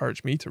so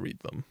encouraged me to read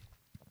them.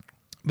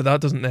 But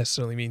that doesn't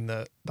necessarily mean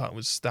that that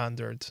was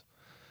standard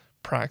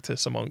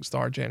practice amongst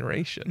our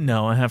generation.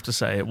 No, I have to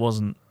say it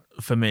wasn't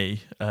for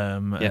me,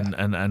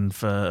 and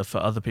for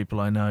other people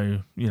I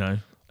know,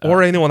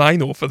 or anyone I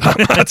know for that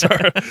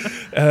matter.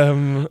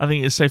 I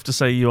think it's safe to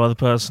say you are the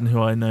person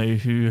who I know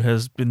who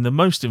has been the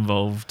most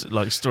involved,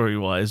 like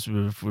story-wise,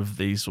 with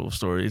these sort of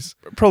stories.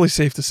 Probably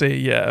safe to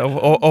say,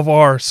 of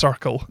our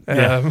circle,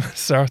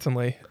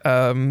 certainly.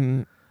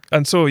 And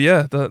so,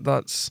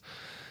 that's,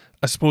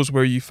 I suppose,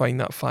 where you find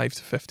that 5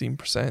 to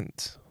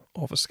 15%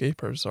 of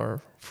escapers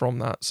are from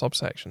that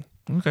subsection.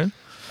 Okay.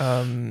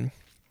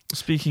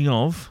 Speaking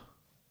of,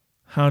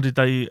 how did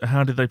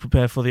they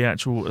prepare for the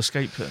actual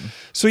escape then?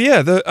 So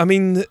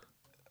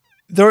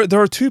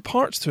there are two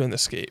parts to an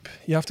escape.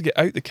 You have to get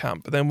out the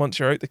camp, but then once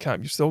you're out the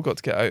camp, you've still got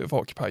to get out of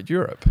occupied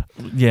Europe.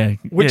 Yeah,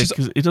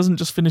 because it doesn't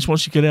just finish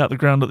once you get out the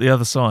ground at the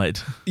other side.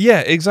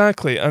 Yeah,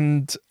 exactly.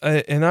 And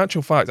in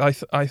actual fact,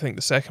 I think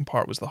the second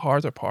part was the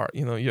harder part.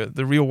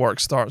 The real work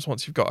starts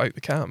once you've got out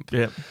the camp.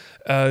 Yeah.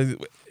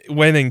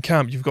 When in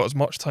camp, you've got as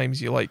much time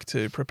as you like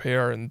to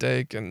prepare and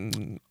dig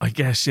and I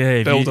guess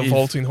build a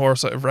vaulting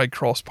horse out of Red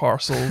Cross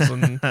parcels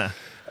and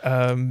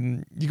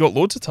you got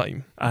loads of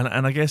time.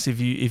 And I guess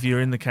if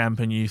you're in the camp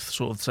and you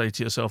sort of say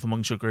to yourself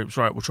amongst your groups,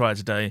 right, we'll try it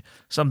today.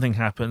 Something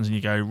happens and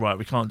you go, right,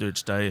 we can't do it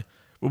today.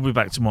 We'll be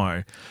back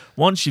tomorrow.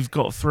 Once you've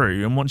got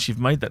through and once you've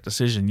made that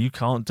decision, you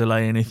can't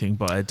delay anything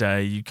by a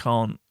day. You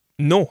can't.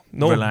 No,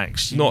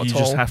 relax. Not you at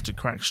just all. have to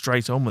crack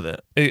straight on with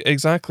it.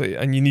 Exactly,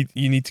 and you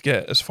need to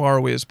get as far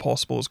away as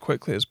possible, as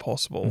quickly as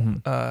possible,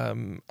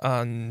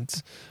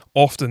 and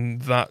often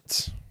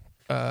that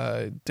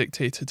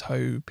dictated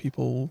how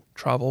people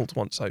travelled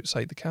once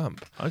outside the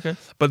camp. Okay,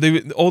 but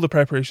all the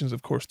preparations,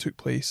 of course, took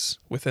place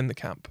within the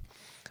camp,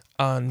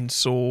 and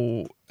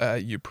so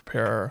you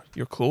prepare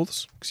your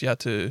clothes because you had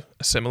to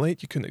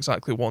assimilate. You couldn't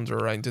exactly wander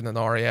around in an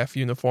RAF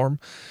uniform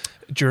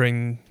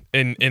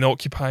in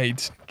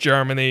occupied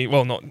Germany.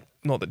 Well, not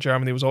that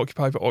Germany was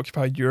occupied, but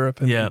occupied Europe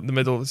in the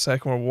middle of the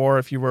Second World War.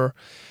 If you were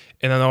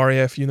in an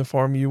RAF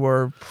uniform, you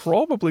were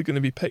probably going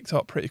to be picked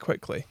up pretty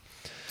quickly.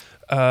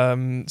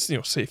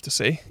 Safe to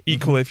say.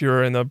 Equally, if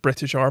you're in a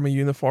British Army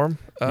uniform,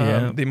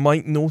 they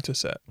might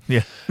notice it.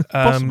 Yeah,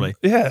 possibly.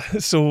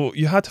 So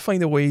you had to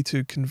find a way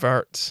to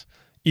convert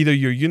either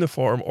your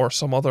uniform or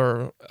some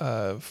other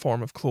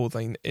form of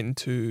clothing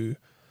into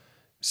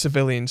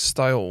civilian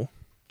style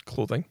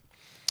clothing.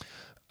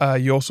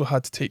 You also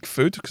had to take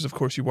food because, of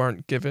course, you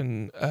weren't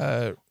given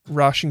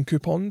ration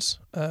coupons.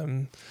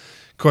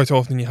 Quite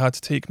often you had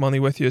to take money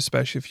with you,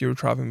 especially if you were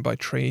travelling by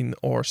train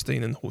or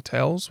staying in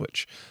hotels,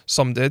 which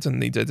some did,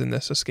 and they did in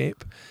this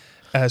escape.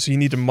 So you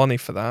needed money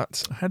for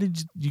that. How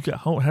did you get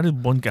hold? How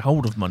did one get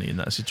hold of money in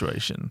that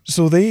situation?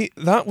 So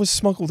that was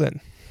smuggled in.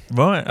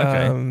 Right.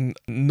 Okay.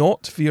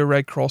 Not via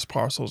Red Cross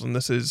parcels, and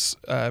this is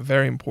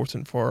very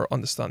important for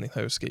understanding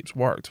how escapes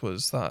worked,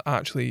 was that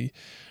actually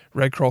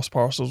Red Cross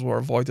parcels were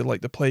avoided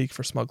like the plague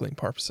for smuggling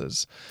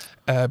purposes,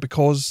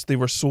 because they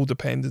were so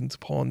dependent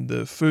upon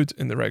the food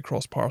in the Red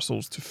Cross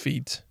parcels to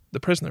feed the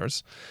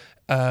prisoners.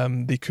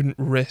 They couldn't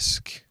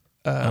risk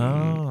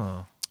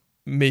the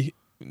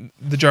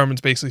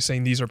Germans basically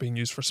saying these are being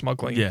used for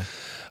smuggling. Yeah.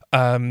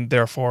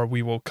 Therefore,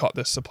 we will cut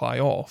this supply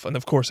off. And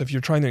of course, if you're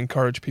trying to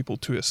encourage people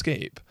to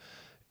escape,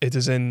 it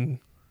is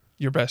in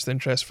your best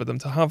interest for them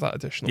to have that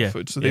additional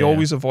food. So they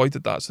always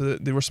avoided that. So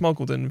they were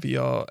smuggled in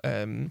via,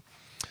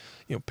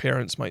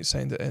 parents might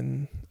send it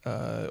in,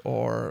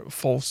 or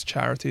false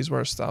charities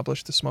were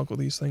established to smuggle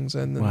these things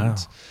in. Wow.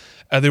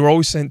 And they were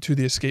always sent to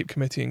the escape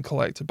committee and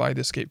collected by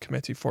the escape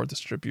committee for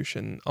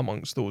distribution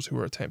amongst those who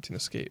were attempting to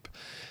escape.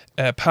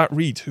 Pat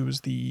Reed, who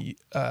was the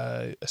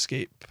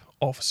escape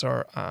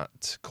officer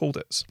at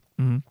Colditz,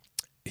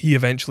 he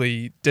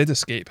eventually did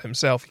escape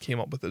himself. He came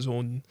up with his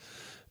own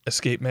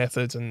escape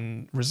method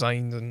and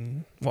resigned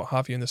and what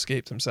have you, and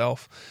escaped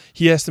himself.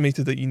 He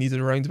estimated that you needed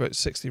around about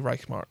 60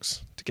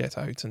 Reichsmarks to get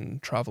out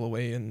and travel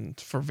away, and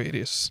for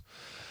various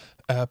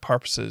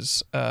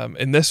purposes.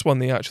 In this one,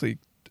 they actually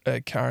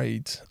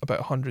carried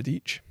about 100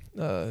 each.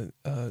 One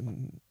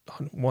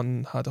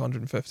had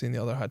 150 and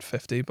the other had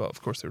 50, but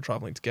of course they were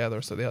travelling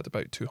together, so they had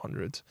about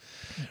 200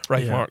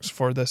 Reichsmarks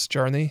for this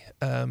journey.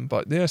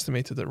 But they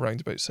estimated that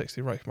around about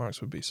 60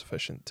 Reichsmarks would be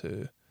sufficient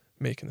to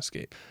make an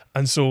escape.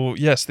 And so,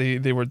 yes,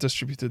 they were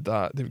distributed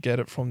that. They would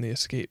get it from the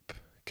escape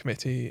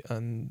committee,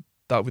 and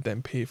that would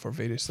then pay for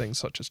various things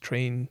such as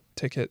train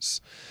tickets,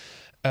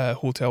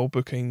 hotel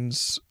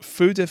bookings,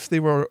 food if they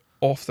were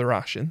off the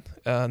ration.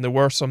 And there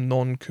were some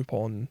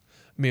non-coupon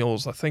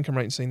meals. I think I'm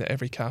right in saying that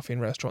every cafe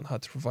and restaurant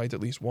had to provide at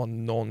least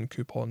one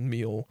non-coupon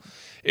meal.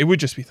 It would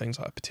just be things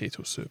like a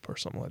potato soup or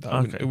something like that.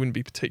 Okay. It wouldn't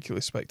be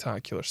particularly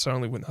spectacular.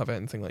 Certainly wouldn't have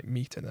anything like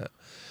meat in it.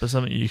 But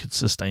something you could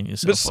sustain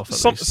yourself off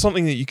at least.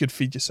 Something that you could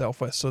feed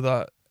yourself with, so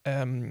that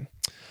you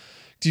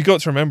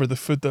got to remember the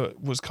food that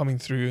was coming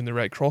through in the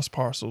Red Cross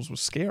parcels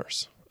was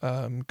scarce.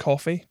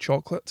 Coffee,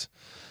 chocolate.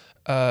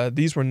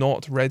 These were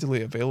not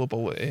readily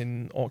available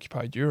in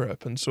occupied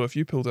Europe, and so if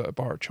you pulled out a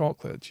bar of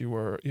chocolate,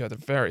 you had a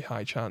very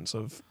high chance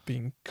of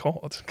being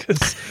caught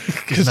because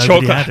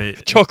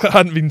chocolate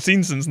hadn't been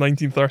seen since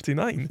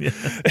 1939. Yeah.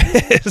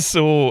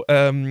 So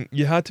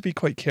you had to be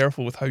quite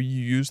careful with how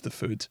you used the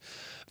food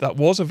that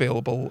was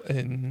available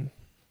in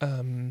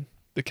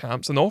the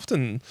camps, and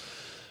often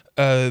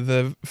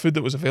the food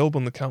that was available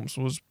in the camps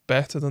was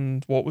better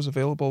than what was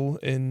available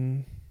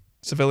in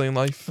civilian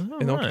life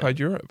in occupied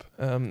Europe.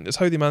 It's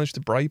how they managed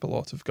to bribe a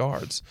lot of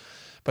guards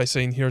by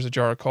saying, here's a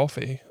jar of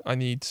coffee, I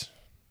need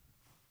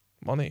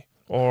money,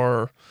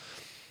 or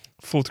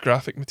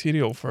photographic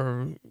material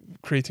for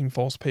creating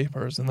false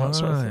papers and that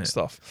sort of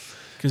stuff.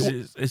 Because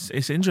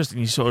it's interesting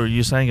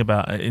you're saying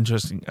about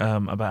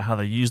about how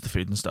they use the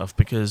food and stuff,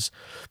 because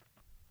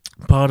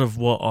part of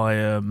what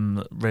I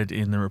read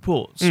in the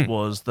reports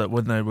was that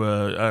when they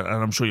were,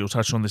 and I'm sure you'll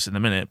touch on this in a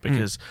minute,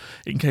 because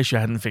in case you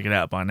hadn't figured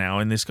out by now,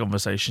 in this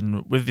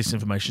conversation with this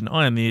information,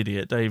 I am the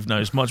idiot. Dave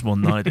knows much more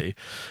than I do.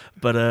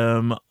 But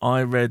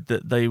I read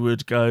that they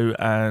would go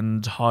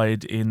and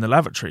hide in the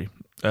lavatory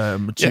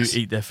to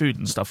eat their food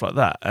and stuff like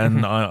that.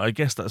 And I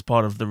guess that's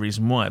part of the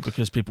reason why,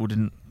 because people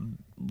didn't,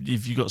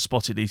 if you got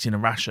spotted eating a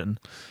ration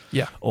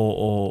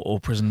or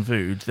prison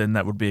food, then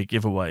that would be a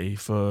giveaway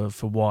for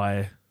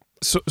why.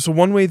 So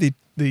one way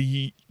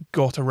they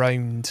got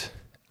around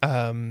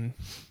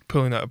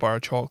pulling out a bar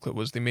of chocolate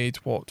was they made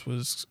what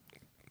was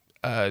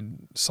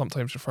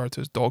sometimes referred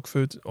to as dog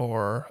food,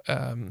 or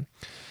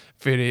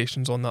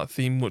variations on that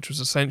theme, which was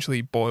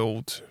essentially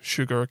boiled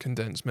sugar,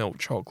 condensed milk,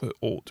 chocolate,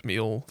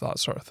 oatmeal, that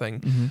sort of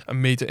thing,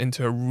 and made it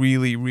into a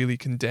really, really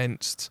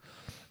condensed,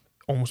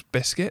 almost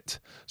biscuit.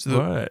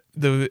 So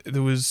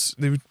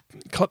they would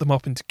cut them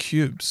up into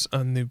cubes,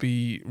 and they'd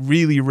be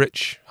really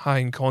rich, high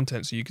in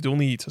content, so you could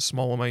only eat a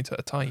small amount at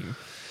a time.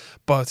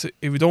 But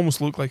it would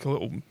almost look like a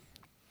little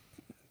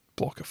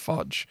block of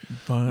fudge.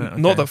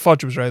 Not that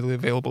fudge was readily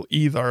available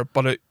either,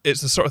 but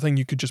it's the sort of thing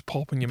you could just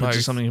pop in your mouth.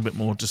 Just something a bit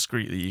more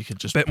discreet that you could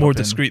just bit more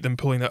discreet than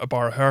pulling out a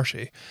bar of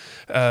Hershey,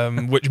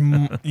 which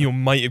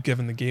might have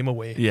given the game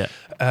away. Yeah.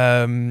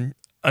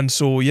 And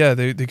so,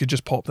 they could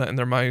just pop that in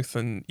their mouth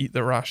and eat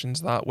their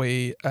rations that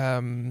way.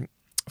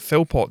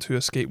 Philpott, who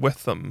escaped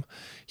with them,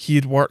 he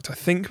had worked, I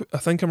think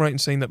I'm right in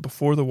saying that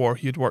before the war,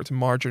 he had worked in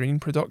margarine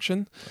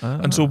production.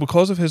 And so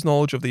because of his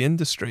knowledge of the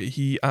industry,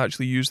 he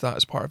actually used that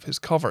as part of his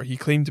cover. He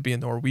claimed to be a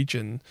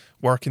Norwegian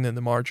working in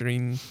the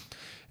margarine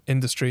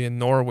industry in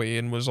Norway,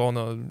 and was on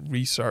a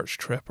research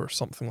trip or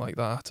something like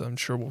that. I'm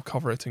sure we'll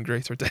cover it in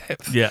greater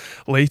depth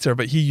later,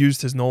 but he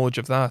used his knowledge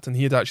of that, and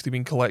he had actually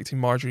been collecting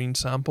margarine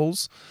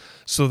samples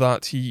so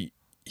that he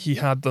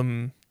had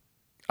them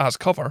as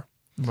cover,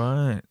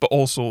 right? But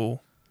also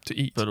to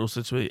eat. But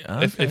also to eat.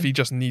 If he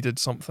just needed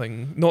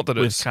something, not that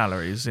with it's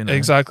calories, you know.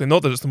 exactly,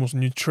 not that it's the most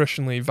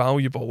nutritionally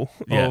valuable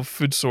of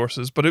food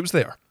sources, but it was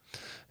there.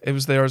 It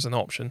was there as an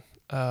option,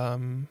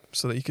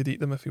 so that he could eat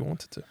them if he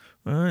wanted to.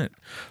 Right.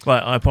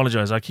 I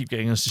apologise. I keep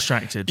getting us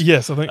distracted.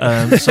 Yes, I think.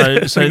 So I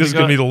think this is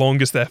going to be the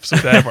longest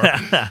episode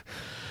ever.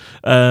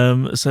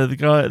 So the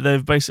guy,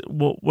 they've basically,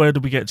 where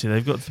did we get to?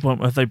 They've got to the point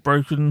where they've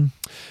broken.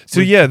 So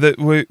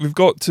we've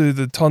got to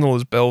the tunnel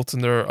is built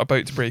and they're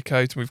about to break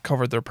out, and we've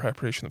covered their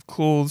preparation of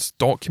clothes,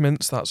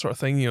 documents, that sort of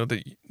thing. You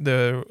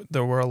know,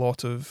 there were a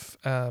lot of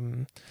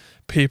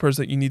papers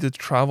that you needed to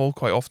travel.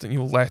 Quite often,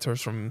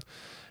 letters from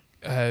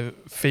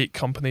fake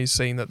companies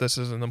saying that this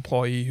is an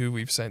employee who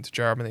we've sent to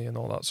Germany and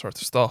all that sort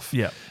of stuff.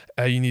 Yeah.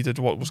 You needed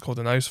what was called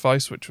an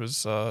Ausweis, which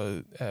was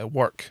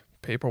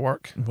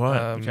paperwork. Right.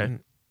 Okay.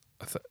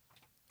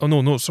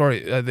 Sorry.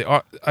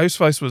 The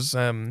Ausweis was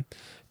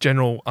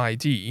general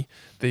ID.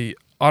 The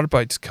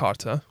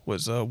Arbeitskarte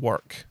was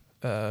work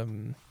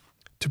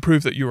to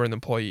prove that you were an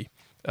employee,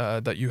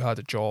 that you had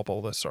a job,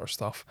 all this sort of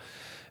stuff.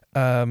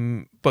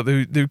 But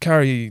they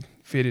carry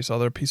various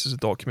other pieces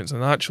of documents.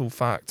 In actual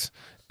fact,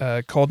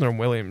 Codner and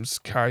Williams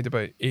carried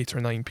about 8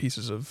 or 9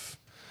 pieces of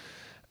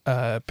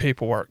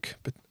paperwork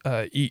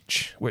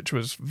each, which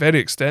was very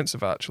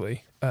extensive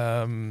actually,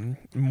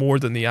 more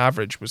than the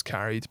average was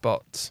carried,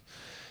 but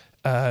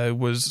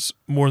was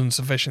more than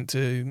sufficient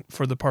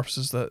for the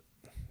purposes that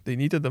they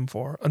needed them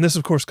for. And this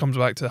of course comes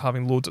back to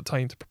having loads of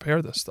time to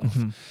prepare this stuff.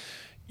 Mm-hmm.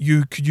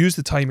 You could use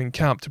the time in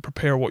camp to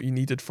prepare what you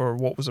needed for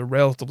what was a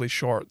relatively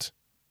short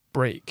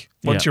break.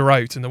 Once you're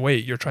out and away,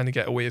 you're trying to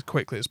get away as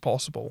quickly as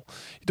possible.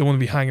 You don't want to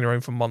be hanging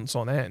around for months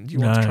on end. You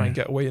want to try and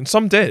get away. And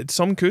some did.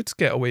 Some could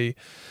get away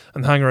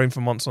and hang around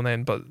for months on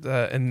end. But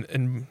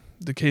in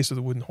the case of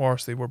the Wooden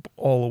Horse, they were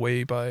all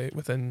away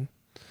within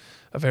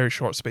a very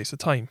short space of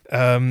time.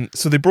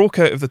 So they broke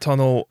out of the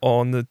tunnel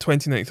on the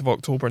 29th of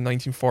October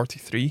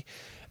 1943.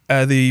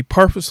 They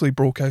purposely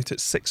broke out at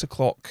 6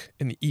 o'clock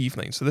in the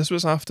evening. So this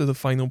was after the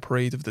final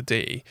parade of the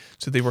day.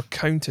 So they were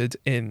counted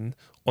in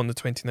on the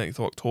 29th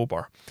of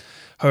October.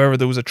 However,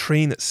 there was a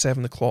train at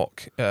 7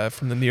 o'clock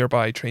from the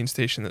nearby train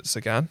station at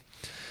Sagan,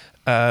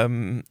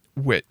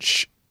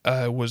 which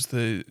was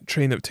the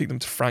train that would take them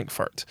to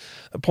Frankfurt.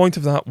 The point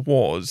of that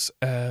was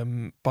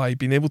by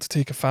being able to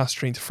take a fast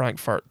train to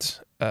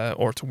Frankfurt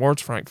or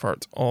towards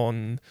Frankfurt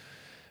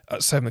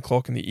at 7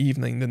 o'clock in the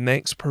evening, the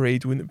next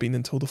parade wouldn't have been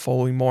until the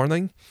following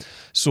morning.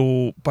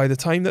 So by the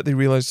time that they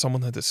realised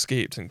someone had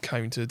escaped and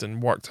counted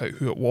and worked out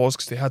who it was,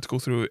 because they had to go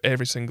through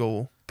every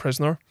single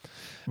prisoner,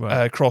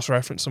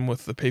 cross-reference them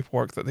with the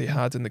paperwork that they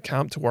had in the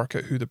camp to work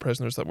out who the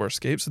prisoners that were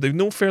escaped. So they'd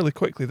know fairly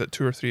quickly that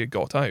 2 or 3 had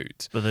got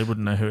out. But they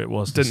wouldn't know who it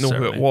was. Didn't know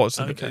who it was.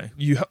 Okay.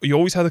 You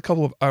always had a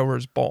couple of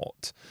hours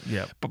bought.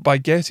 Yeah. But by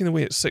getting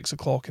away at 6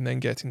 o'clock and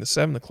then getting the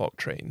 7 o'clock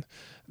train,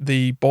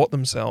 they bought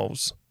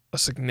themselves a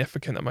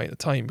significant amount of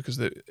time, because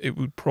it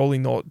would probably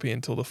not be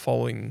until the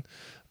following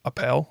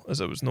appel,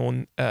 as it was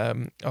known,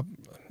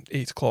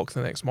 8 o'clock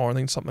the next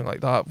morning, something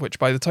like that, which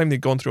by the time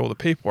they'd gone through all the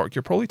paperwork,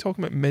 you're probably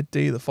talking about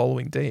midday the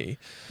following day.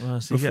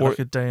 Well, so you get like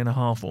a day and a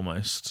half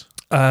almost.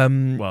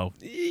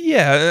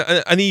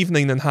 Yeah, an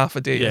evening and half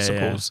a day, I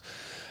suppose,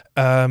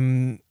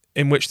 in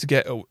which to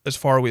get as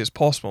far away as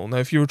possible. Now,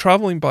 if you were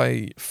travelling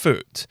by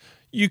foot,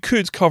 you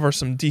could cover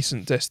some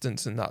decent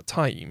distance in that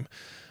time,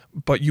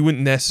 but you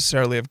wouldn't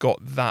necessarily have got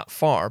that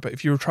far. But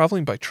if you were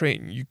travelling by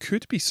train, you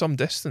could be some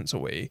distance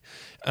away.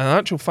 And in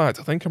actual fact,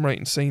 I think I'm right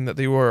in saying that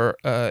they were,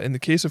 in the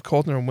case of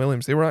Codner and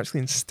Williams, they were actually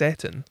in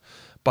Stettin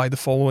by the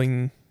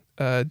following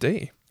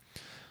day.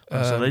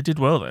 So they did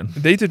well then.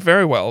 They did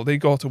very well. They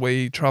got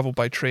away, travelled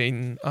by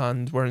train,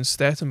 and were in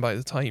Stettin by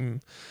the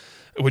time,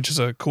 which is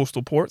a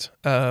coastal port,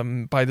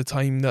 by the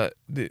time that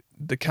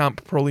the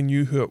camp probably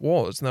knew who it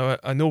was. Now,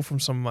 I know from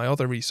some of my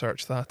other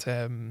research that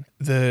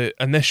the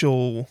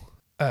initial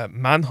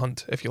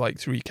manhunt, if you like,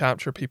 to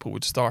recapture people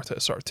would start at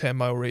a sort of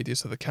 10-mile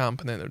radius of the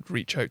camp, and then it would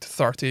reach out to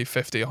 30,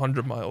 50,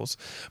 100 miles.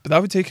 But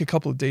that would take a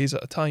couple of days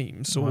at a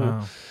time.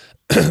 So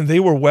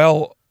they were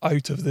well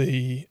out of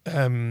the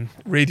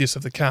radius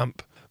of the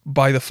camp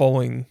by the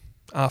following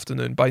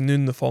afternoon. By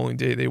noon the following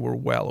day, they were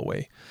well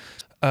away.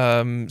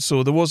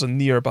 So there was a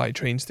nearby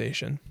train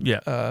station,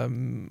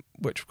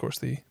 which of course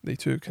they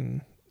took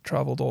and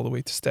travelled all the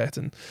way to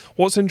Stettin.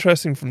 What's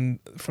interesting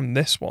from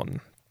this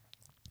one,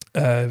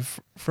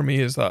 for me,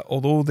 is that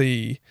although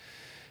they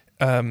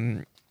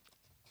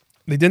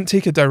didn't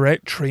take a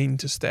direct train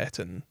to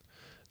Stettin,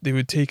 they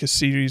would take a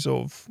series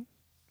of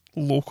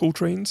local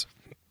trains.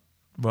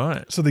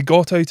 Right. So they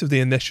got out of the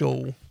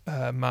initial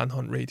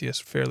manhunt radius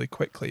fairly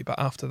quickly, but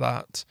after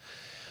that,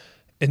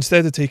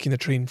 instead of taking a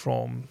train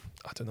from,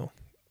 I don't know,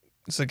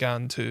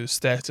 Sagan to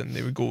Stettin,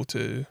 they would go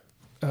to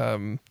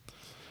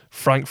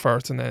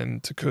Frankfurt and then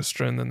to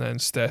Kustrin and then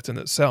Stettin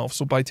itself.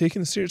 So by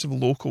taking a series of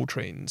local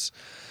trains,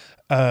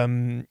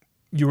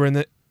 you were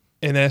in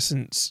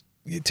essence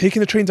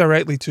taking a train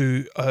directly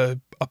to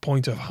a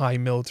point of high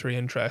military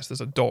interest,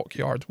 as a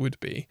dockyard would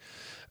be,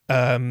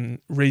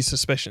 raised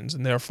suspicions,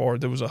 and therefore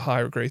there was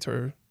a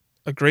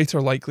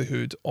greater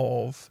likelihood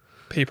of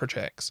paper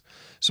checks.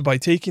 So by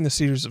taking a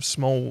series of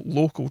small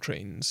local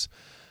trains,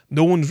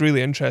 no one's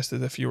really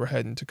interested if you were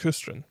heading to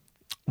Kustrin.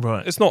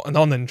 Right. It's not an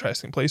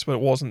uninteresting place, but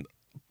it wasn't.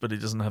 But it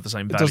doesn't have the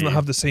same It value. doesn't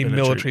have the same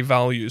military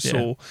value, Yeah.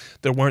 so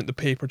there weren't the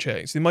paper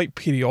checks. There might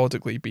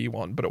periodically be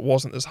one, but it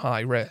wasn't as high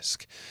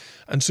risk.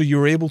 And so you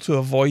were able to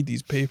avoid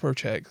these paper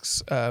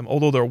checks.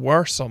 Although there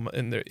were some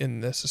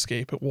in this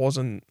escape, it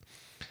wasn't.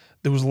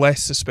 There was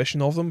less suspicion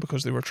of them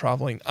because they were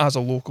travelling as a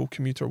local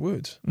commuter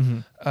would.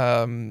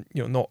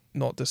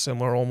 Not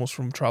dissimilar almost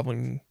from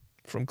travelling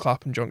from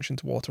Clapham Junction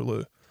to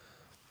Waterloo.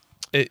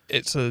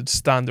 It's a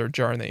standard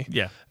journey.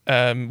 Yeah.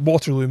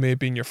 Waterloo may have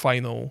been your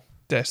final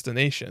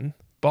destination,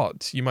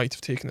 but you might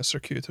have taken a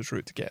circuitous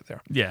route to get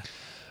there. Yeah.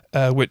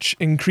 Which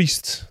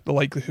increased the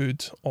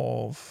likelihood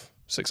of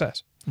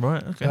success.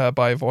 Right. Okay.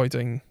 By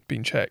avoiding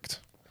being checked.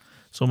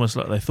 It's almost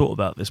like they thought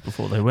about this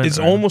before they went. It's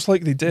almost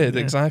like they did,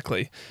 Yeah.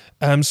 exactly.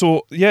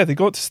 So they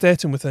got to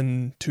Stettin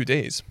within 2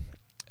 days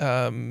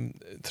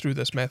through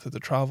this method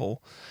of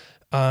travel,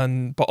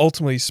 but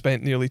ultimately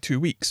spent nearly 2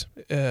 weeks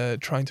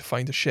trying to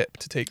find a ship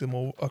to take them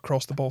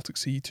across the Baltic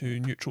Sea to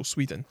neutral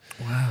Sweden.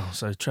 Wow.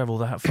 So travel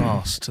that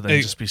fast to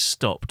then just be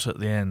stopped at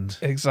the end.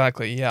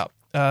 Exactly, yeah.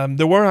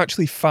 There were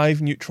actually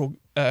 5 neutral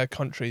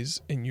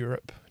countries in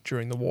Europe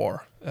during the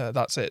war.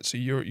 That's it. So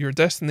your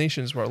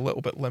destinations were a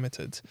little bit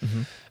limited.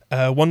 Mm-hmm.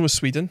 One was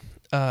Sweden.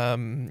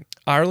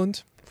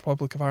 Ireland,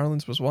 Republic of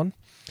Ireland was one.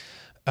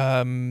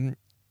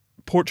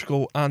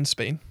 Portugal and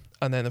Spain.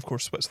 And then, of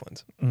course,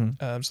 Switzerland.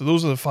 Mm-hmm. So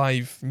those are the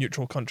 5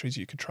 neutral countries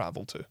you could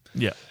travel to.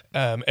 Yeah.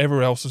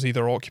 Everywhere else was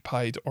either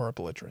occupied or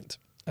belligerent.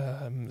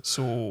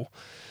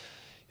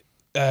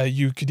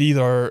 You could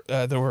either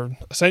there were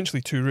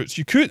essentially 2 routes.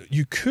 You could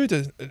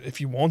if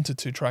you wanted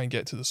to try and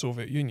get to the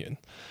Soviet Union.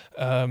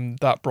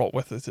 That brought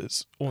with it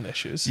its own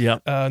issues. Yeah.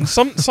 And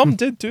some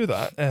did do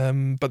that,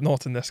 but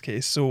not in this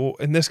case. So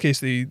in this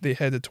case, they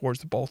headed towards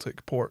the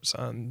Baltic ports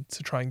and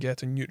to try and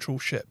get a neutral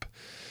ship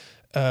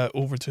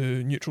over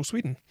to neutral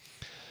Sweden.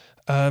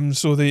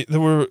 So they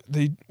were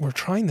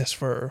trying this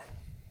for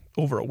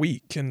over a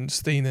week and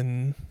staying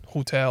in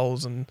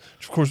hotels, and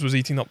which of course was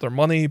eating up their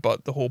money,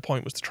 but the whole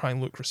point was to try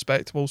and look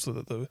respectable, so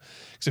that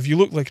because if you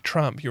looked like a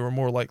tramp, you were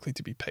more likely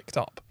to be picked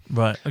up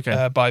Right.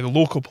 Okay. by the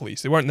local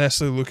police. They weren't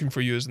necessarily looking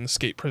for you as an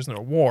escaped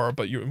prisoner of war,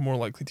 but you were more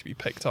likely to be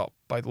picked up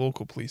by the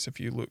local police if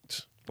you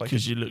looked like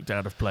Because you looked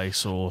out of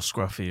place or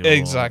scruffy. Or,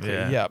 exactly,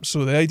 yeah.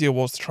 So the idea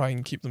was to try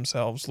and keep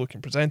themselves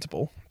looking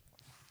presentable.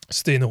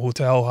 Stay in a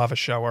hotel, have a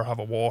shower, have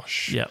a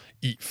wash, Yeah.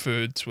 eat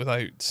food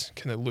without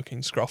kind of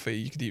looking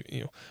scruffy. You could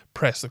even,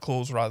 press the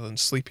clothes rather than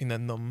sleeping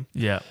in them,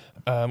 Yeah.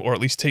 or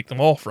at least take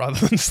them off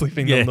rather than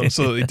sleeping in them,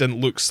 so that they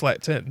didn't look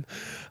slept in.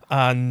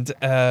 And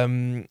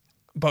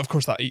but of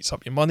course that eats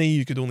up your money.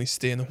 You could only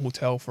stay in a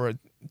hotel for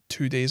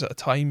 2 days at a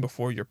time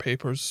before your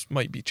papers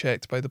might be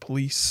checked by the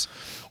police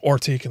or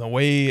taken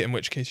away, in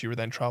which case you were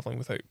then travelling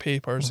without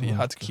papers. So you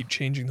had to keep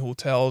changing the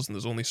hotels, and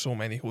there's only so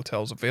many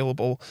hotels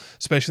available,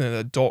 especially in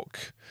a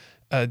dock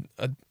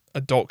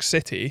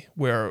city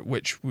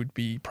which would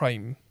be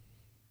prime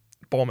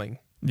bombing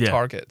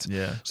target.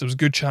 Yeah. So there's a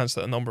good chance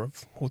that a number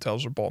of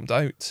hotels were bombed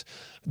out,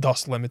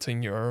 thus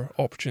limiting your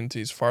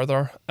opportunities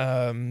further.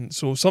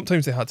 So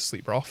sometimes they had to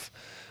sleep rough.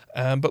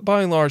 But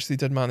by and large, they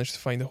did manage to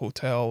find a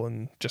hotel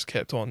and just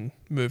kept on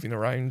moving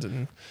around.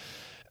 And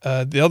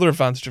the other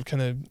advantage of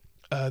kind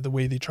of the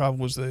way they travel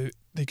was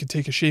they could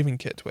take a shaving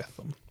kit with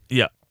them.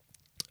 Yeah.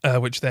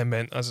 Which then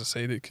meant, as I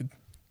say, they could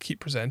keep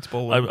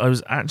presentable. I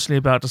was actually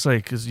about to say,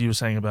 because you were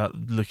saying about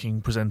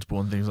looking presentable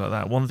and things like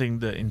that. One thing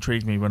that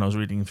intrigued me when I was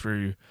reading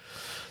through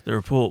the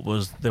report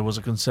was there was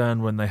a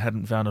concern when they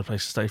hadn't found a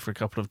place to stay for a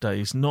couple of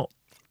days, not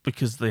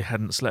because they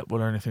hadn't slept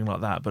well or anything like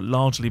that, but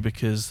largely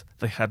because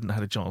they hadn't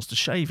had a chance to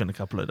shave in a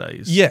couple of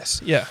days.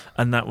 Yes, yeah.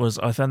 And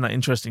I found that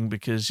interesting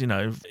because,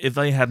 if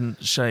they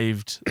hadn't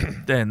shaved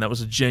then, that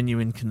was a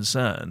genuine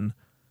concern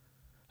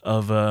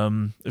of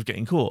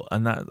getting caught.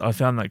 And that I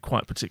found that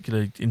quite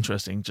particularly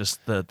interesting,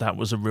 just that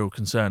was a real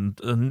concern,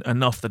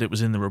 enough that it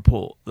was in the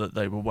report that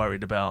they were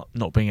worried about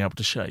not being able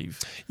to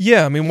shave.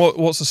 Yeah, I mean,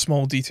 what's a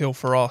small detail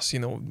for us?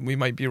 We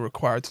might be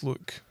required to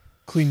look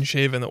clean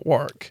shaven at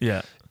work.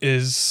 Yeah.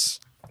 Is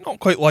not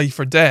quite life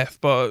or death,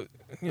 but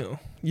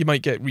you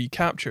might get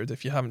recaptured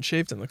if you haven't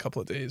shaved in a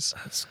couple of days.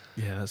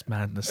 That's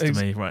madness to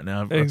me right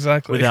now.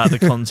 Exactly. Without the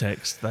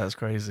context, that's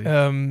crazy.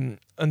 And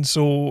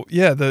so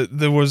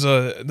there was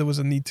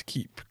a need to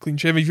keep clean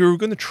shaven. If you were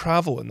going to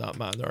travel in that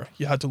manner,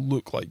 you had to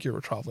look like you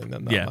were traveling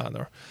in that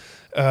manner.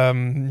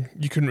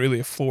 You couldn't really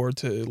afford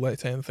to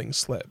let anything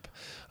slip.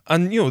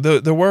 And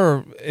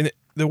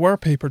there were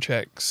paper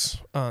checks,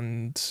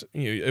 and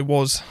it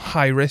was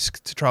high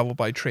risk to travel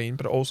by train,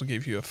 but it also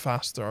gave you a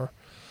faster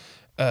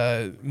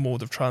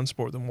mode of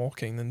transport than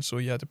walking, and so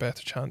you had a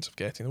better chance of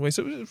getting away.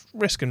 So it was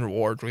risk and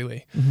reward,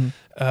 really.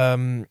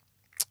 Mm-hmm.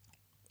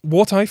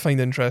 What I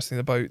find interesting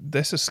about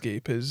this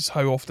escape is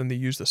how often they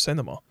used the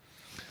cinema.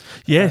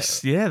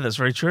 Yes, yeah, that's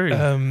very true.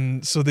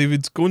 So they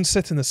would go and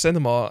sit in the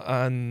cinema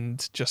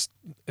and just,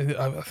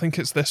 I think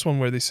it's this one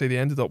where they say they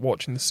ended up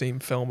watching the same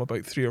film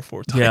about 3 or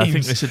 4 times. Yeah, I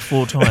think they said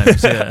 4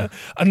 times, yeah.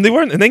 And they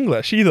weren't in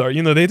English either,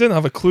 they didn't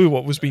have a clue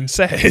what was being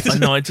said. I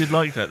know, I did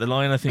like that. The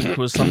line, I think,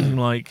 was something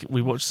like,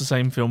 we watched the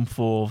same film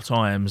 4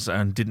 times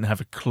and didn't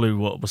have a clue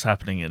what was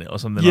happening in it, or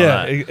something like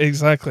that. Yeah,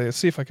 exactly. Let's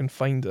see if I can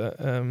find it.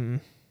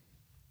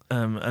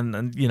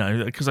 And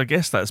because I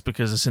guess that's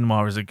because a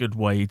cinema is a good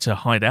way to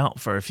hide out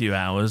for a few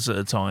hours at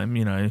a time.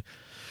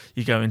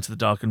 You go into the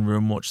darkened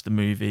room, watch the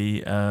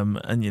movie, and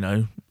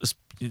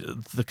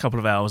the couple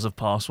of hours have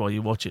passed while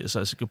you watch it,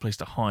 so it's a good place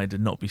to hide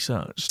and not be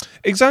searched.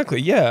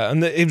 Exactly, yeah.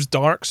 And it was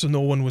dark, so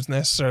no one was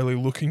necessarily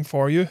looking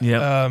for you.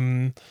 Yeah.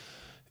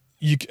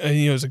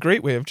 It's a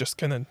great way of just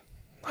kind of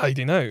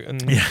hiding out.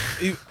 And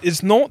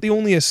it's not the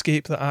only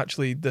escape that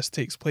actually this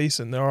takes place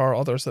in. There are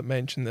others that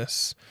mention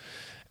this.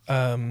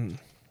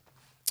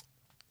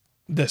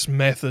 This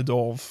method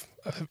of,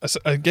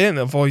 again,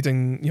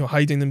 avoiding,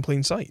 hiding in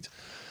plain sight.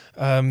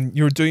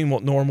 You're doing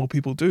what normal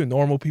people do.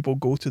 Normal people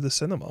go to the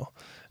cinema.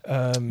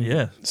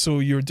 So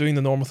you're doing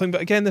the normal thing. But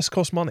again, this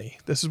costs money.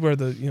 This is where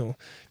if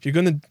you're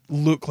going to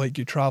look like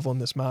you travel in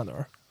this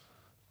manner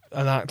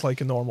and act like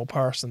a normal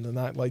person and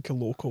act like a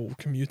local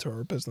commuter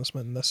or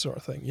businessman, this sort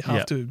of thing, you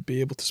have to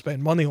be able to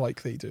spend money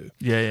like they do.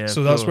 Yeah.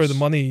 So that's where the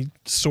money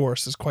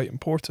source is quite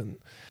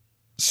important.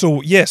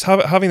 So yes,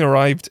 having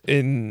arrived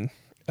in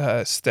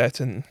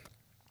Stettin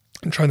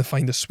and trying to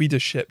find a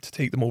Swedish ship to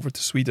take them over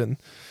to Sweden,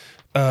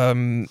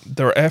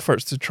 their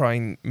efforts to try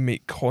and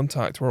make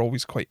contact were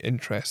always quite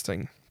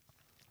interesting.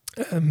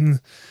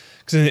 Because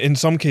in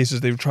some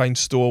cases they would try and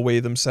stow away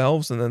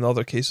themselves, and in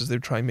other cases they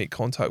would try and make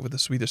contact with a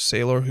Swedish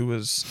sailor who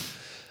was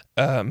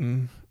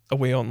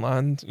away on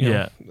land.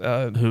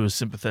 Who was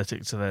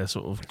sympathetic to their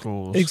sort of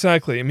cause.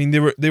 Exactly. I mean,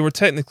 they were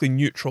technically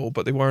neutral,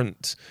 but they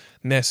weren't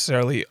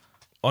necessarily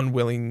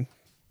unwilling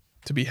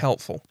to be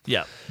helpful.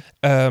 Yeah.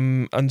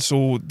 And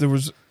so there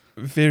was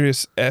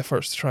various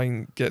efforts to try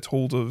and get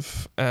hold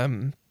of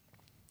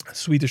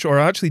Swedish or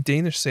actually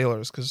Danish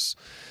sailors, because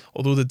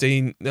although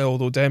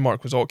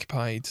Denmark was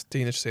occupied,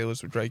 Danish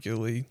sailors would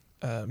regularly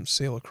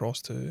sail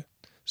across to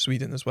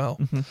Sweden as well.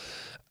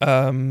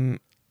 Mm-hmm.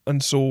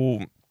 And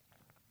so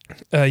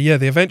they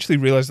eventually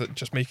realised that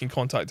just making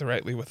contact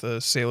directly with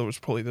a sailor was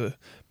probably the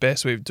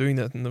best way of doing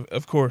it. And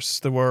of course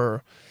there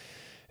were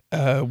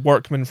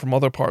workmen from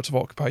other parts of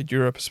occupied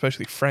Europe,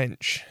 especially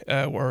French,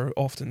 were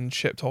often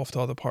shipped off to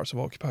other parts of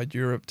occupied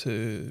Europe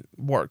to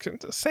work,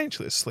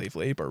 essentially as slave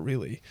labour,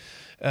 really.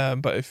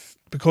 But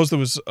because there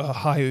was a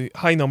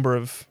high number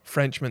of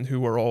Frenchmen who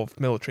were of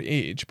military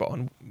age, but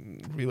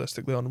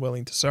realistically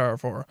unwilling to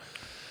serve, or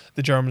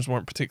the Germans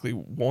weren't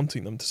particularly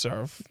wanting them to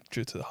serve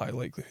due to the high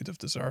likelihood of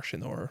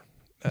desertion or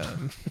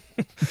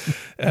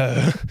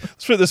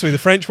let's put it this way: the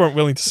French weren't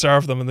willing to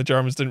serve them, and the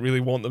Germans didn't really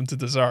want them to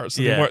desert.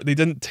 So they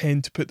didn't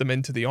tend to put them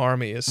into the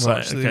army as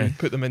such. So they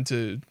put them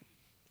into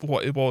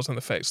what it was in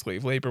effect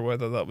slave labor,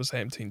 whether that was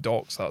emptying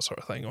docks, that sort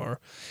of thing, or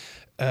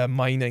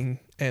mining,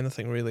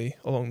 anything really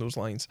along those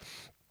lines.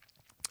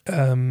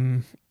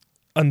 And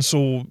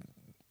so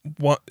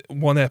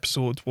one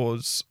episode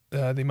was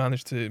they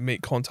managed to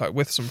make contact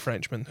with some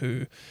Frenchmen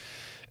who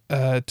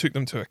took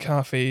them to a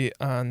cafe,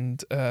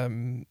 and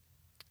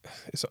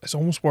it's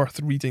almost worth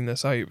reading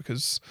this out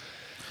because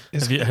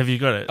have you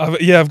got it?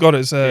 I've got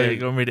it.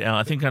 Go and read it out.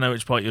 I think I know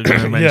which part you're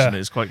going to mention.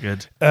 It's quite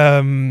good.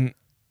 And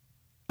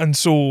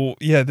so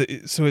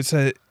so it's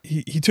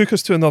he took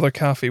us to another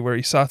cafe where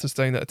he sat us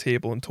down at a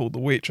table and told the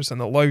waitress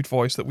in a loud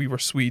voice that we were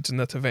Swedes and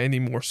that if any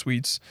more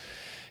Swedes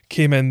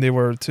came in, they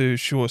were to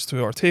show us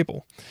to our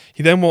table.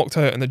 He then walked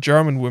out and a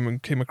German woman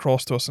came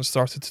across to us and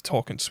started to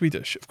talk in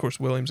Swedish. Of course,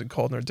 Williams and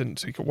Codner didn't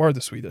speak a word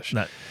of Swedish.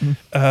 No.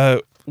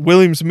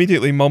 Williams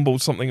immediately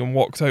mumbled something and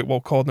walked out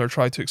while Codner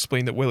tried to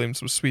explain that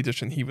Williams was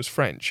Swedish and he was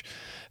French.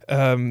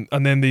 And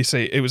then they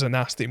say it was a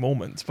nasty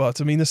moment.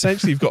 But I mean,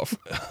 essentially you've got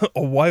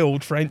a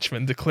wild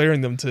Frenchman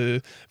declaring them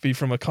to be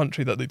from a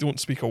country that they don't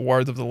speak a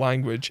word of the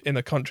language in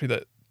a country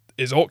that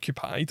is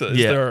occupied, that is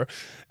their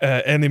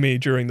enemy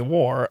during the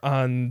war,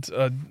 and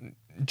a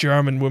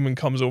German woman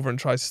comes over and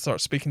tries to start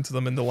speaking to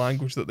them in the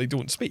language that they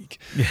don't speak.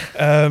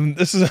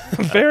 This is a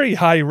very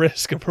high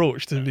risk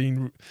approach to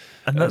being,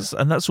 and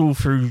that's all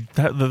through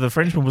that. The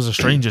Frenchman was a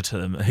stranger to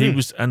them. He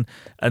was, and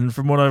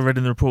from what I read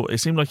in the report, it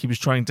seemed like he was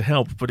trying to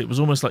help, but it was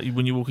almost like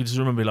when you walk into the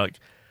room and be like,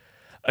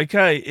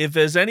 okay, if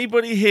there's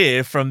anybody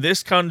here from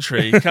this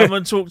country, come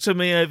and talk to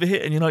me over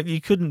here. And you're like,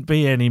 you couldn't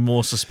be any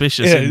more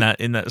suspicious in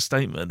that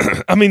statement.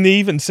 I mean, they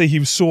even say he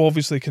was so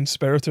obviously a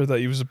conspirator that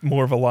he was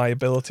more of a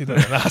liability than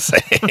an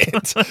asset.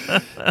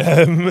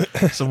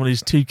 Someone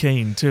who's too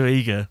keen, too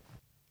eager.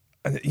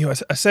 And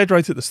I said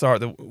right at the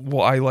start that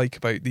what I like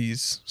about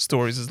these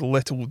stories is the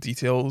little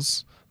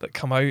details that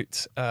come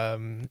out.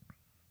 I'm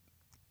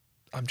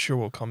sure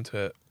we'll come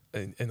to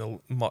it in a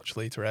much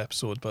later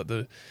episode, but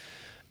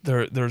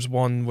There's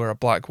one where a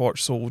Black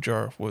Watch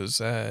soldier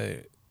was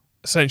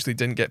essentially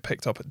didn't get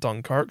picked up at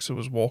Dunkirk, so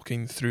was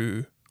walking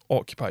through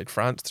occupied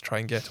France to try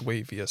and get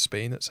away via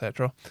Spain,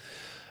 etc.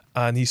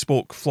 and he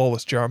spoke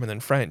flawless German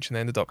and French, and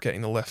ended up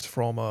getting a lift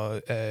from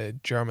a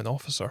German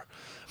officer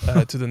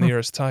to the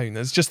nearest town.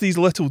 It's just these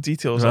little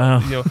details. Wow.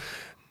 That,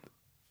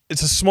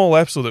 it's a small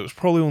episode. It was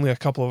probably only a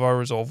couple of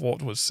hours of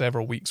what was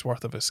several weeks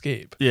worth of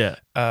escape. Yeah.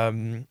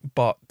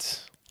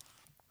 But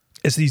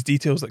it's these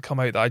details that come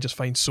out that I just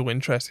find so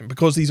interesting,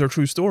 because these are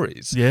true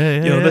stories. Yeah.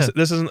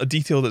 This isn't a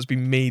detail that's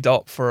been made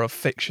up for a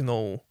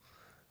fictional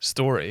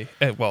story.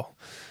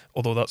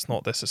 Although that's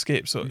not this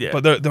escape. So, Yeah.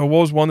 But there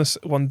was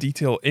one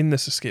detail in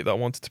this escape that I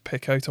wanted to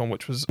pick out on,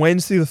 which was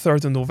Wednesday the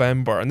 3rd of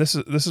November, and this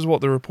is what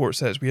the report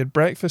says. We had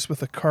breakfast with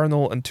the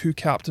colonel and 2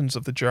 captains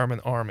of the German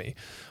army.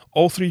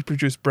 All 3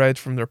 produced bread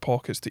from their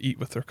pockets to eat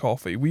with their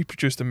coffee. We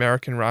produced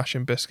American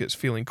ration biscuits,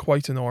 feeling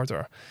quite in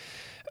order.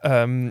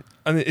 And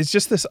it's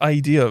just this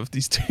idea of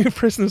these 2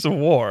 prisoners of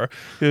war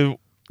who,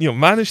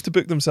 managed to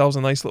book themselves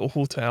a nice little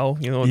hotel.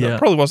 That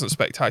probably wasn't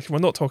spectacular.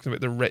 We're not talking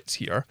about the Ritz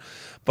here,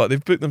 but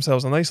they've booked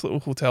themselves a nice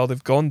little hotel.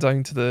 They've gone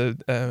down to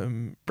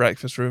the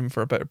breakfast room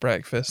for a bit of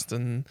breakfast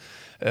and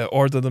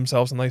ordered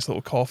themselves a nice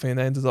little coffee, and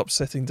ended up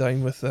sitting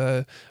down with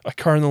a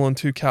colonel and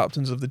 2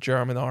 captains of the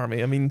German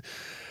army. I mean,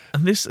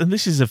 And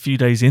this is a few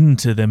days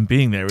into them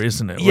being there,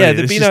 isn't it? Yeah,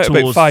 they've been out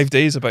about 5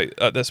 days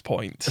at this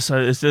point.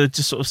 So they're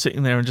just sort of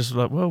sitting there and just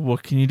like, well,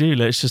 what can you do?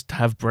 Let's just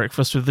have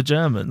breakfast with the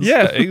Germans.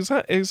 Yeah,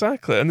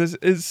 exactly. And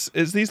it's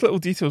these little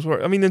details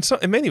where, I mean,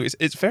 in many ways,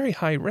 it's very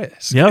high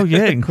risk. Yeah,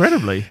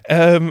 incredibly.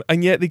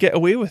 And yet they get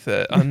away with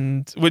it,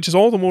 and which is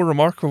all the more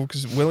remarkable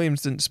because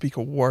Williams didn't speak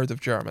a word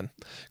of German.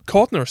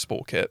 Codner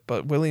spoke it,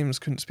 but Williams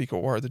couldn't speak a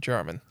word of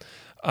German.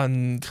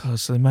 And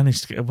so they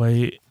managed to get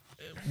away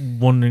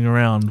wandering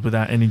around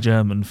without any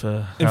German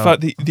for. In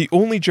fact, the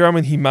only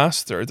German he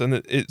mastered, and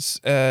it's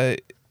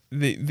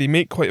they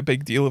make quite a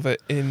big deal of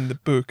it in the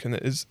book, and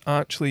it's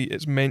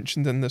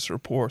mentioned in this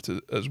report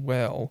as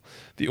well.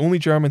 The only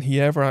German he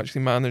ever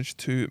actually managed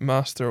to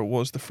master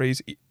was the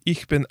phrase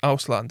 "Ich bin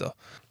Ausländer."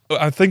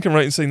 I think I'm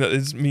right in saying that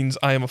it means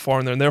I am a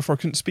foreigner, and therefore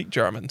couldn't speak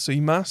German. So he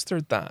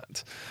mastered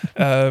that,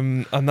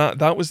 and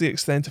that was the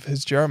extent of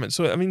his German.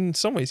 So I mean, in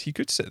some ways, he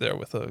could sit there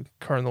with a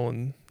colonel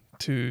and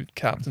 2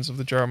 captains of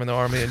the German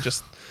army and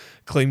just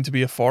claim to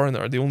be a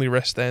foreigner. The only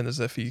risk then is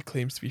if he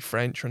claims to be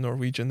French or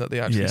Norwegian, that they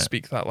actually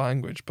speak that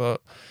language.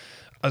 But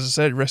as I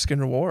said, risk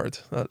and reward.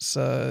 That's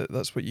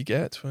what you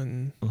get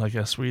when, like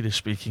a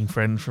Swedish-speaking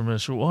friend from a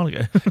short while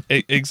ago.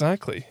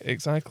 Exactly.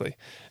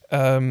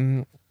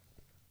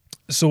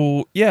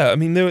 So yeah, I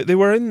mean,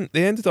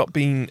 they ended up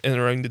being in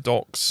around the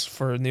docks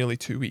for nearly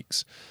 2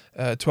 weeks.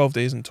 12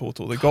 days in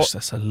total.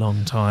 That's a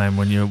long time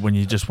when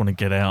you just want to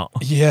get out.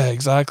 Yeah,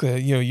 exactly.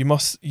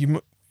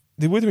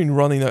 They would have been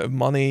running out of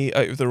money,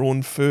 out of their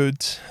own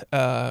food,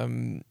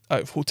 out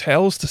of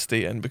hotels to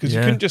stay in, because you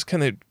couldn't just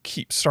kind of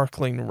keep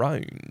circling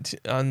around.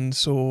 And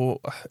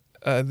so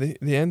they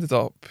ended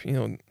up,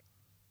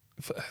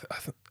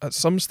 at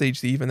some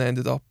stage they even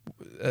ended up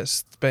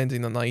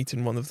spending a night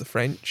in one of the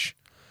French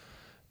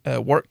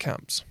work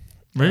camps.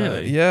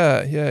 Really? Yeah,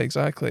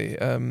 exactly.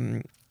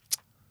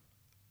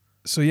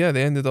 So yeah,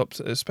 they ended up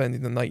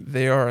spending the night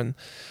there, and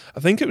I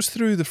think it was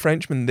through the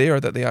Frenchmen there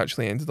that they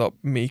actually ended up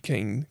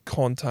making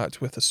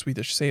contact with a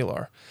Swedish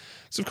sailor.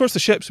 So of course the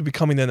ships would be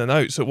coming in and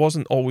out, so it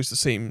wasn't always the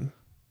same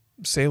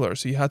sailor.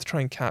 So you had to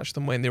try and catch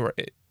them when they were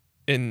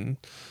in,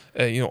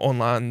 on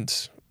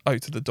land,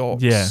 out to the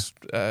docks.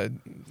 Yeah.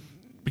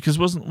 Because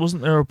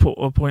wasn't there a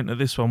point at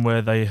this one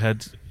where they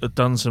had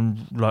done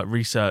some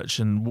research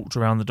and walked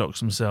around the docks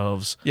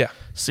themselves,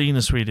 seen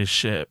a Swedish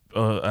ship,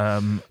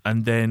 and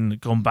then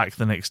gone back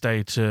the next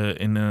day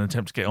in an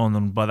attempt to get on,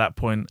 and by that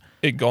point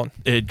it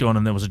had gone,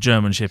 and there was a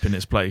German ship in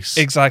its place.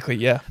 Exactly,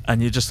 yeah.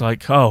 And you're just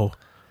like, oh,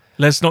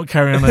 let's not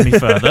carry on any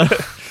further.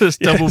 Let's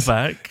double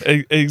back.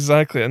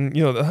 Exactly, and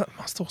that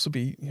must also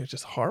be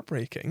just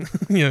heartbreaking.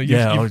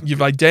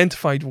 You've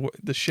identified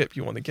the ship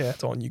you want to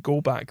get on. You go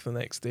back the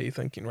next day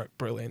thinking, right,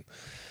 brilliant,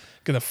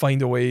 gonna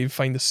find a way,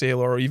 find a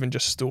sailor, or even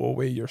just stow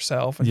away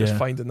yourself and just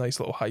find a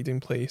nice little hiding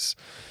place.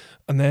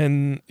 And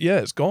then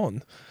it's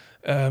gone.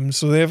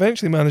 So they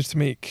eventually managed to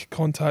make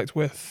contact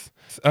with.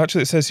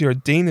 Actually, it says here a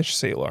Danish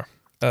sailor.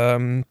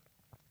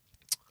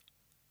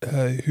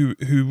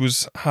 Who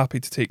was happy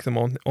to take them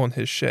on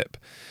his ship,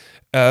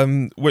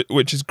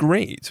 which is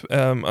great,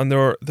 and there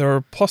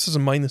are pluses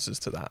and minuses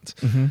to that.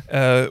 Mm-hmm.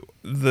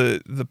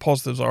 The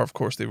positives are, of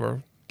course, they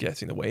were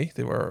getting away,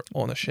 they were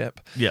on a ship.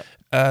 Yeah.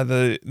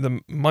 The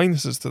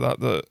minuses to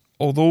that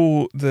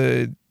although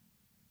the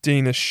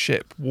Danish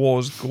ship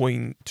was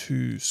going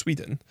to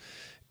Sweden,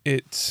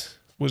 it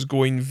was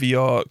going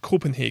via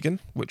Copenhagen,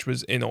 which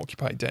was in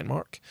occupied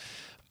Denmark,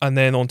 and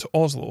then on to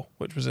Oslo,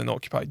 which was in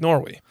occupied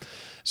Norway.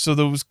 So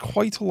there was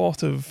quite a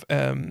lot of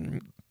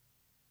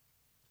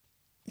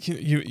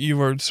you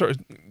were sort of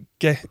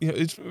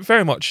it's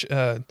very much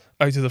out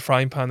of the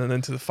frying pan and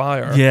into the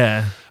fire.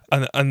 Yeah.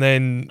 And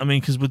then I mean,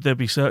 because would there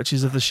be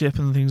searches of the ship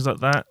and things like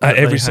that at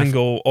every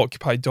single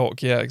occupied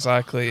dock? Yeah,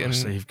 exactly. And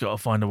so you've got to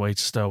find a way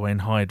to stow away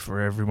and hide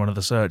for every one of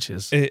the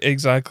searches.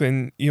 Exactly,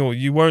 and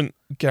you weren't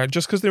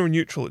just because they were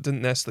neutral, it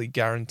didn't necessarily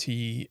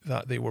guarantee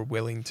that they were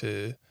willing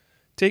to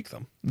take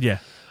them. Yeah.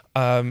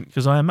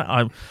 Because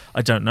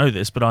I don't know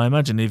this, but I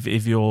imagine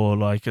if you're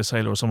like a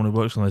sailor or someone who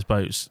works on those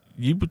boats,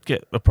 you would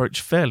get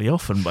approached fairly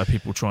often by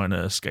people trying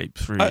to escape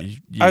through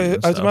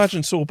I'd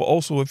imagine so, but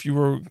also if you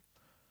were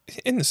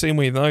in the same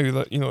way now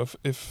that, you know,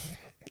 if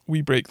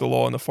we break the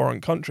law in a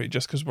foreign country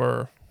just because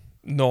we're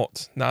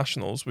not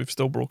nationals, we've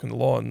still broken the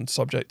law and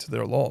subject to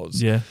their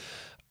laws. Yeah.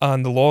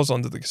 And the laws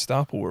under the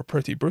Gestapo were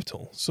pretty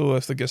brutal. So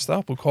if the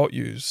Gestapo caught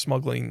you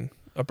smuggling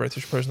a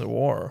British prisoner of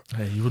war,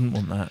 Hey, you wouldn't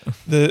want that.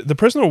 the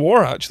prisoner of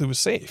war actually was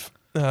safe.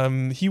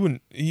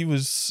 He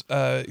was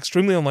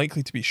extremely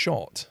unlikely to be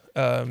shot,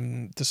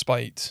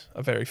 despite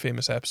a very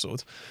famous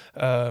episode.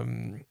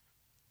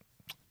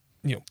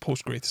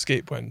 Post Great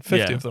Escape, when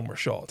 50 of them were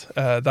shot.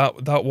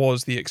 That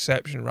was the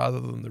exception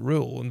rather than the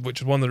rule, and which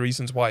is one of the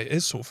reasons why it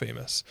is so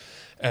famous,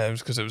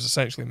 because it was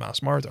essentially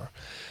mass murder.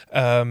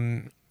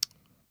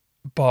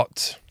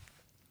 But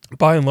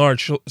by and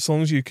large, so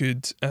long as you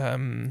could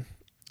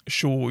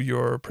show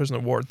your prisoner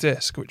of war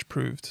disc, which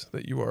proved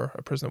that you were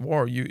a prisoner of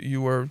war,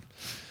 you were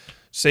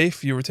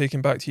safe. You were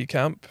taken back to your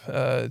camp,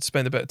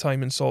 spend a bit of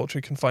time in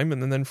solitary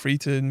confinement, and then free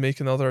to make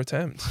another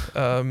attempt.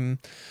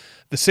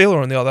 The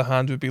sailor, on the other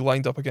hand, would be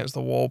lined up against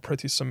the wall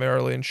pretty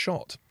summarily and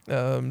shot.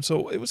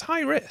 So it was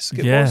high risk.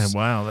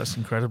 Wow, that's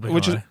incredibly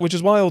high. Which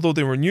is why, although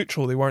they were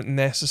neutral, they weren't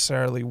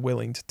necessarily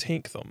willing to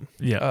take them.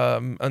 Yeah.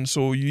 And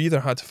so you either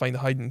had to find a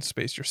hiding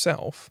space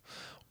yourself,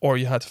 or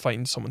you had to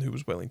find someone who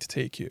was willing to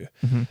take you.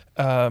 Mm-hmm.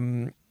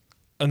 And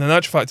in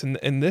actual fact,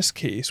 in this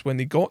case, when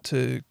they got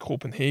to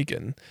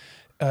Copenhagen,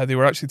 they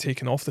were actually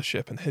taken off the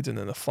ship and hidden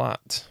in a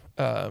flat,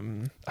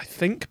 I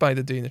think by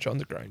the Danish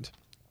underground.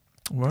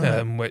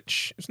 Right.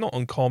 Which is not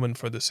uncommon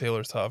for the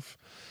sailors to have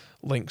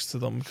links to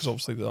them, because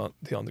obviously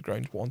the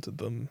underground wanted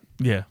them,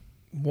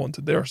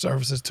 wanted their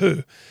services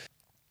too,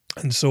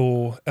 and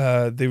so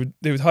they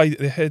would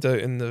head out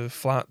in the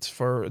flat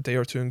for a day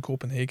or two in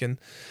Copenhagen,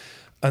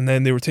 and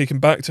then they were taken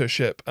back to a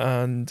ship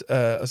and,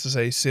 as I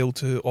say, sailed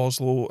to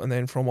Oslo, and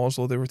then from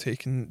Oslo they were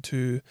taken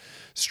to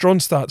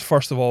Stromstad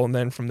first of all, and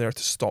then from there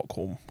to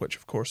Stockholm, which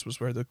of course was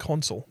where the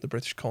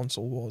British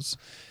consul was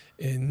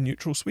in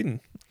neutral Sweden.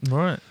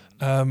 Right.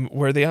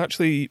 Where they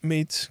actually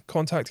made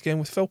contact again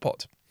with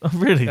Philpott. Oh,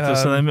 really?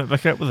 So they met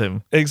back up with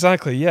him?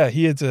 Exactly, yeah.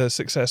 He had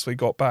successfully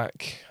got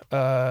back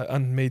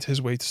and made his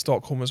way to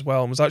Stockholm as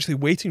well, and was actually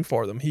waiting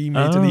for them. He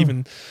made an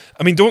even...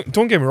 I mean, don't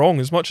get me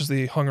wrong, as much as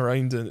they hung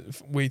around and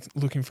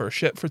looking for a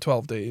ship for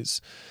 12 days,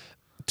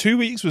 2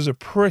 weeks was a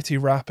pretty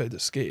rapid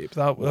escape.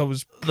 That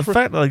was... The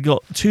fact that they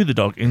got to the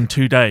dock in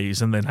 2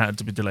 days and then had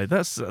to be delayed,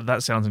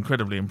 that sounds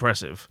incredibly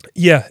impressive.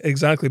 Yeah,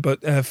 exactly.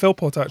 But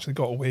Philpott actually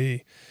got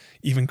away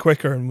even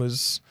quicker and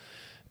was,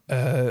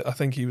 I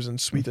think he was in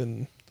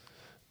Sweden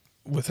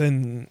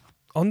within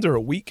under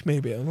a week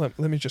maybe. And let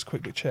me just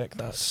quickly check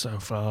that. So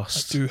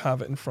fast. I do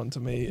have it in front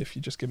of me if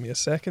you just give me a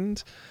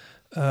second.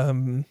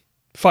 5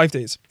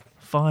 days.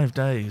 5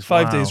 days.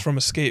 5 days from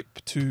escape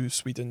to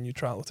Sweden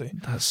neutrality.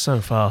 That's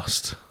so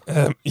fast.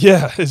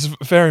 Yeah, it's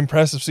very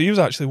impressive. So he was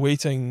actually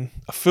waiting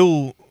a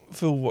full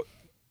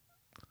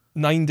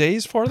 9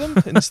 days for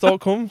them in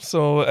Stockholm.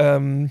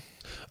 So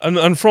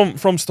and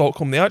from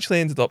Stockholm, they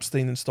actually ended up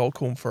staying in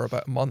Stockholm for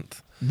about a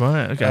month.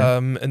 Right.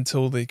 Okay.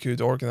 Until they could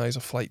organise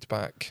a flight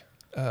back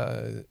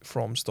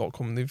from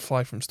Stockholm. They'd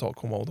fly from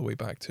Stockholm all the way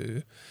back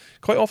to,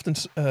 quite often,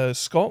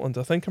 Scotland.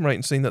 I think I'm right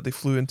in saying that they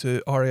flew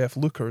into RAF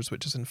Lookers,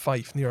 which is in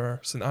Fife, near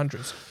St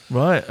Andrews.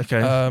 Right,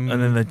 okay. And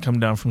then they'd come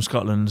down from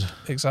Scotland.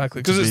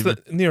 Exactly, because it's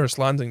the nearest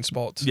landing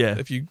spot. Yeah.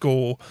 If you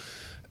go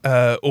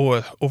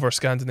over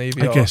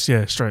Scandinavia. I guess,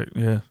 yeah, straight,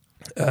 yeah.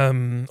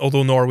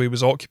 Although Norway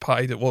was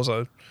occupied, it was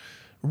a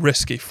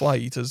risky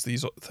flight, as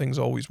these things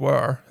always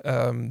were.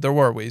 There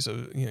were ways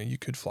of, you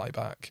could fly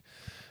back.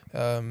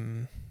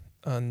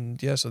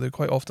 And yeah, so they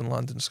quite often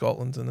land in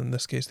Scotland, and in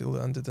this case they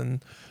landed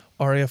in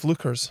RAF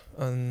Lookers,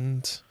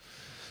 and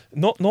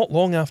not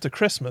long after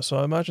Christmas, so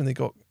I imagine they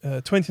got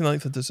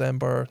 29th of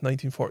December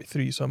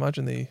 1943, so I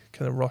imagine they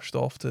kind of rushed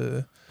off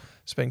to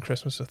spend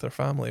Christmas with their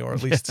family, or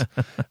at least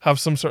have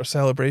some sort of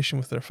celebration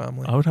with their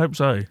family. I would hope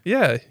so.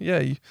 Yeah.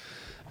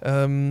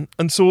 And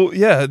so,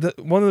 yeah,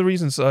 one of the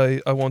reasons I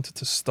wanted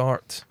to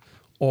start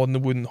on the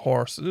wooden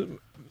horse, a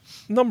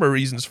number of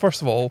reasons.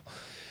 First of all,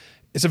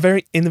 it's a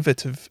very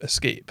innovative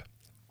escape.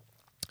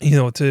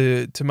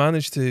 To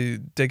manage to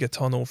dig a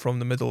tunnel from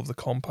the middle of the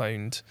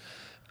compound.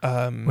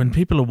 When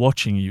people are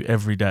watching you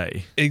every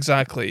day.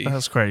 Exactly.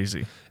 That's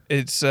crazy.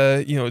 It's,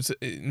 it's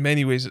in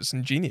many ways it's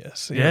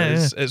ingenious.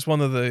 It's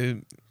one of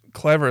the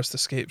cleverest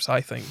escapes,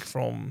 I think,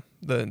 from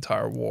the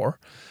entire war.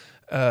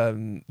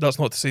 That's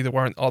not to say there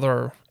weren't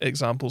other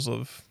examples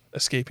of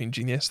escaping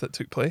genius that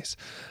took place,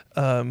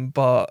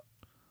 but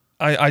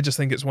I just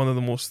think it's one of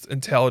the most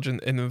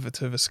intelligent,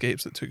 innovative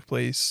escapes that took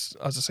place,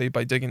 as I say,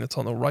 by digging the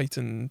tunnel right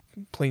in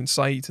plain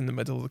sight in the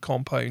middle of the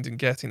compound and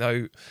getting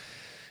out,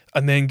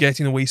 and then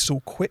getting away so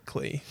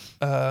quickly.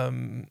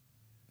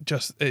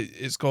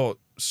 It's got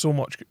so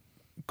much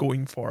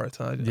going for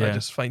it. I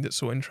just find it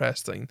so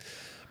interesting.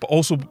 But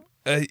also,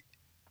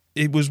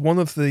 it was one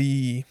of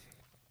the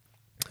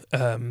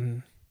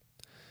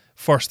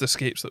first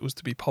escapes that was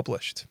to be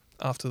published.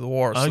 after the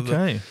war. So the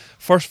Okay.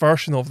 first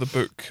version of the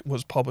book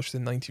was published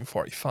in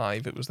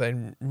 1945. It was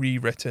then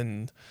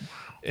rewritten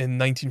in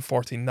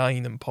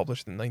 1949 and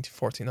published in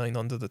 1949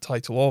 under the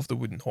title of The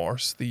Wooden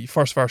Horse. The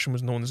first version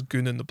was known as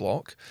Goon in the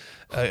Block,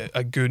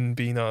 a goon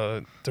being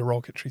a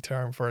derogatory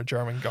term for a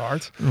German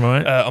guard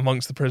Right.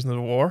 amongst the prisoners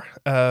of war.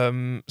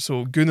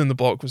 So Goon in the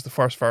Block was the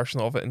first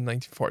version of it in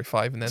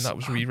 1945, and then that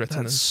was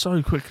rewritten That's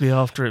so quickly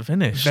after it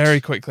finished.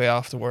 very quickly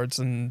afterwards.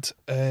 And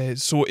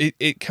so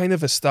it kind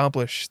of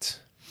established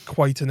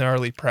quite an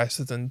early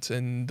precedent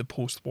in the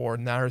post-war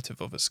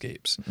narrative of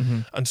escapes.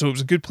 Mhm. And so it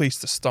was a good place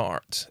to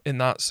start in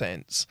that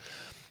sense.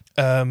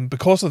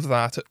 Because of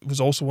that, it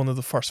was also one of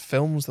the first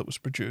films that was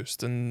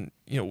produced. And,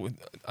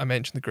 I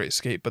mentioned The Great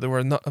Escape, but there were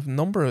a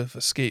number of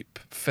escape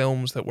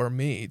films that were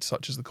made,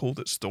 such as The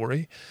Colditz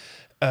Story,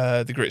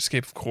 The Great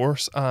Escape, of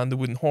course, and The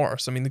Wooden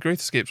Horse. I mean, The Great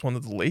Escape's one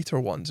of the later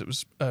ones. It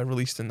was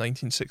released in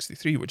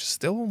 1963, which is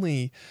still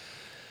only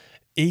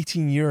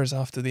 18 years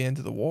after the end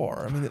of the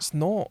war. I mean, it's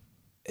not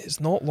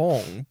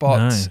long,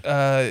 but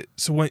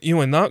so when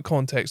in that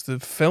context, the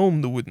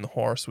film The Wooden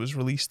Horse was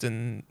released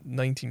in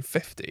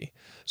 1950,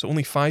 so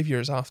only 5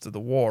 years after the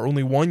war,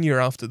 only 1 year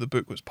after the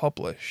book was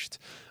published,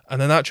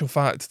 and in actual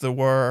fact, there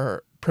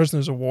were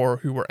prisoners of war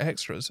who were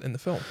extras in the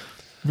film.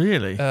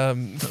 Really?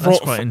 That's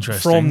quite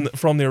interesting.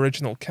 From the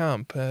original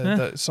camp,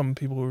 that some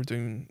people who were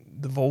doing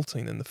the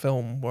vaulting in the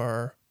film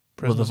were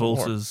prisoners the of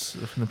war. vaulters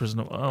from the prison.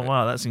 Oh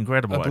wow, that's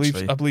incredible.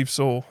 I believe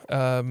so.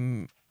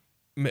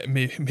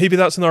 Maybe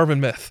that's an urban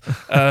myth,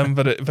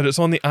 but it's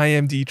on the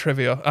IMDb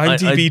trivia.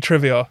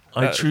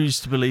 I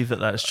choose to believe that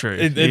that's true.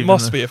 It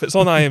must be. If it's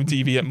on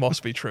IMDb, it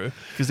must be true.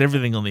 Because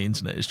everything on the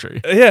internet is true.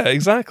 Yeah,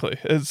 exactly.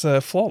 It's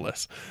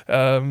flawless.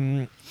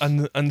 And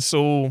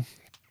so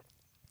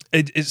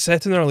it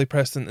set an early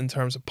precedent in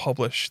terms of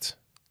published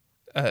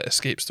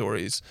escape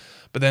stories,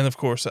 but then of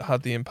course it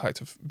had the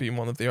impact of being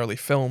one of the early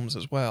films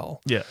as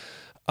well. Yeah,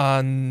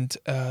 and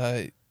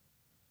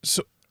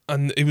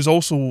And it was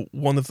also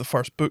one of the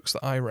first books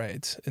that I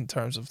read in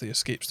terms of the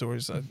escape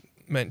stories. I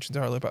mentioned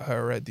earlier about how I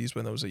read these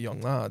when I was a young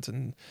lad,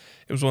 and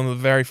it was one of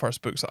the very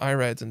first books that I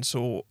read. And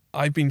so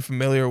I've been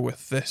familiar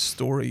with this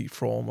story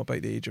from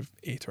about the age of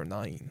 8 or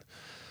 9.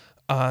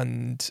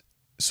 And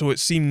so it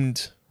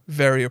seemed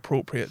very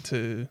appropriate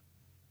to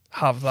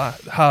have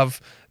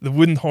the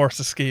Wooden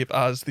Horse escape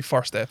as the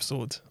first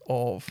episode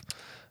of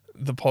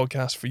the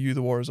podcast for you.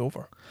 The War Is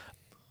Over.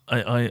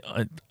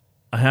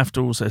 I have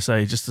to also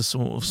say, just a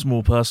sort of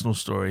small personal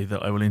story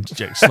that I will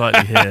interject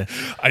slightly here.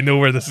 I know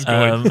where this is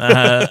going.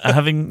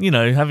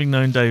 Having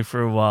known Dave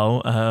for a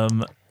while,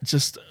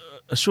 just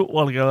a short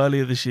while ago,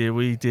 earlier this year,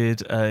 we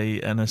did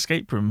an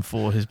escape room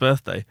for his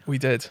birthday. We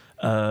did.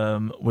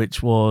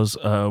 Which was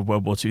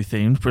World War II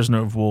themed. Prisoner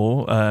of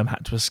war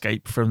had to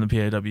escape from the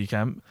POW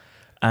camp.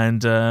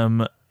 And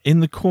in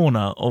the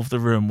corner of the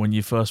room when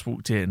you first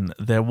walked in,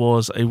 there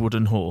was a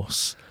wooden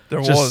horse. There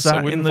just was sat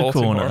a wooden in the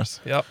vaulting corner. horse.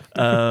 Yep.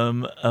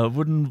 A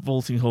wooden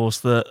vaulting horse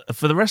that,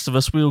 for the rest of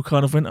us, we all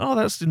kind of went, oh,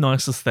 that's a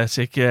nice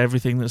aesthetic. Yeah,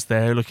 everything that's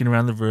there, looking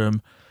around the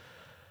room.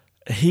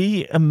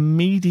 He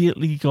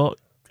immediately got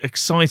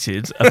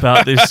excited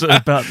about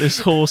this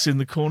horse in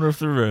the corner of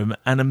the room,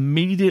 and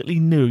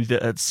immediately knew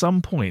that at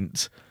some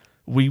point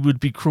we would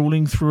be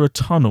crawling through a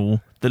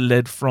tunnel that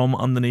led from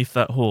underneath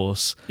that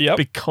horse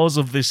because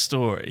of this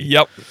story.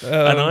 Yep.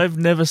 And I've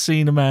never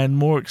seen a man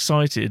more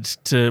excited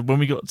to, when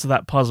we got to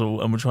that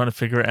puzzle and we're trying to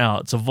figure it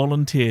out, to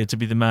volunteer to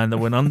be the man that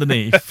went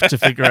underneath to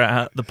figure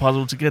out the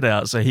puzzle to get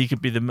out, so he could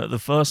be the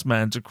first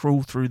man to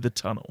crawl through the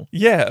tunnel.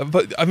 Yeah,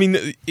 but I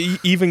mean,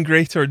 even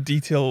greater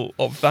detail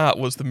of that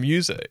was the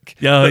music.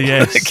 Oh,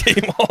 yes. It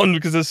came on,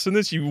 because as soon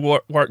as you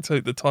worked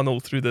out the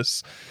tunnel through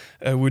this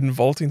wooden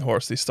vaulting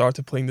horse, they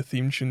started playing the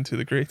theme tune to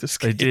The Great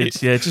Escape. They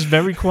did, yeah, just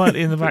very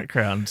quietly in the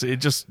background. It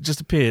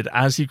just appeared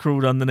as he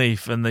crawled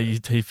underneath, and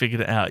he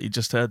figured it out. You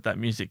just heard that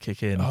music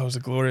kick in. Oh, it was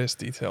a glorious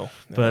detail.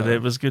 But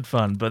it was good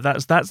fun. But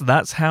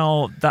that's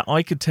how that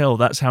I could tell.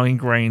 That's how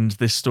ingrained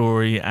this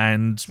story,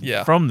 and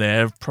from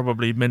there,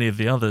 probably many of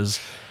the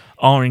others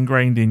are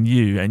ingrained in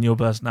you and your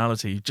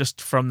personality,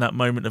 just from that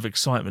moment of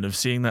excitement of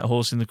seeing that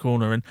horse in the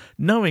corner and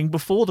knowing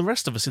before the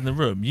rest of us in the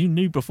room. You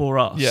knew before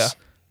us. Yeah.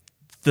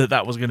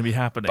 That was going to be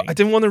happening. But I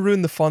didn't want to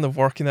ruin the fun of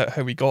working out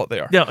how we got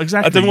there. Yeah,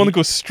 exactly. I didn't want to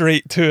go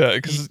straight to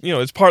it, because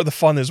it's part of the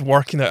fun is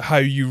working out how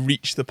you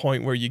reach the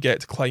point where you get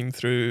to climb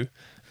through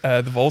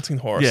the vaulting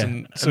horse. Yeah,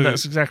 and so and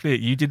that's exactly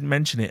it. You didn't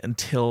mention it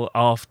until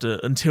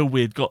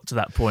we had got to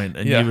that point,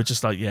 and you were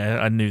just like, "Yeah,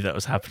 I knew that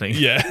was happening."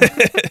 Yeah.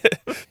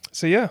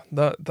 So yeah,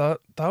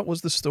 that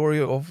was the story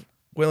of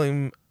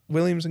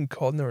Williams and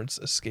Codnard's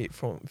escape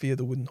via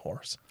the Wooden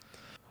Horse.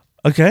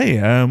 Okay,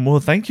 well,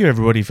 thank you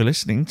everybody for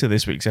listening to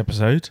this week's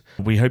episode.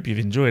 We hope you've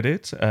enjoyed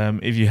it.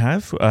 If you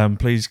have,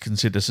 please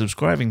consider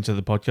subscribing to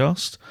the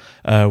podcast.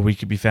 We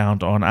could be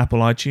found on Apple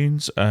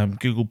iTunes,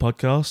 Google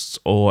Podcasts,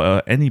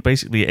 or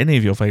basically any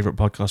of your favourite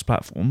podcast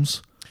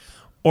platforms.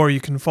 Or you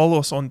can follow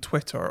us on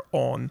Twitter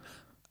on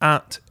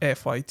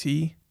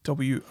 @FITWIO.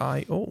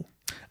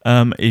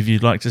 If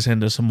you'd like to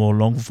send us a more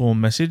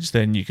long-form message,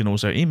 then you can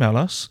also email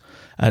us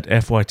at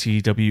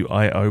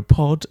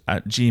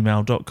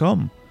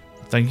fytwiopod@gmail.com.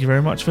 Thank you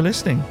very much for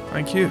listening.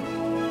 Thank you.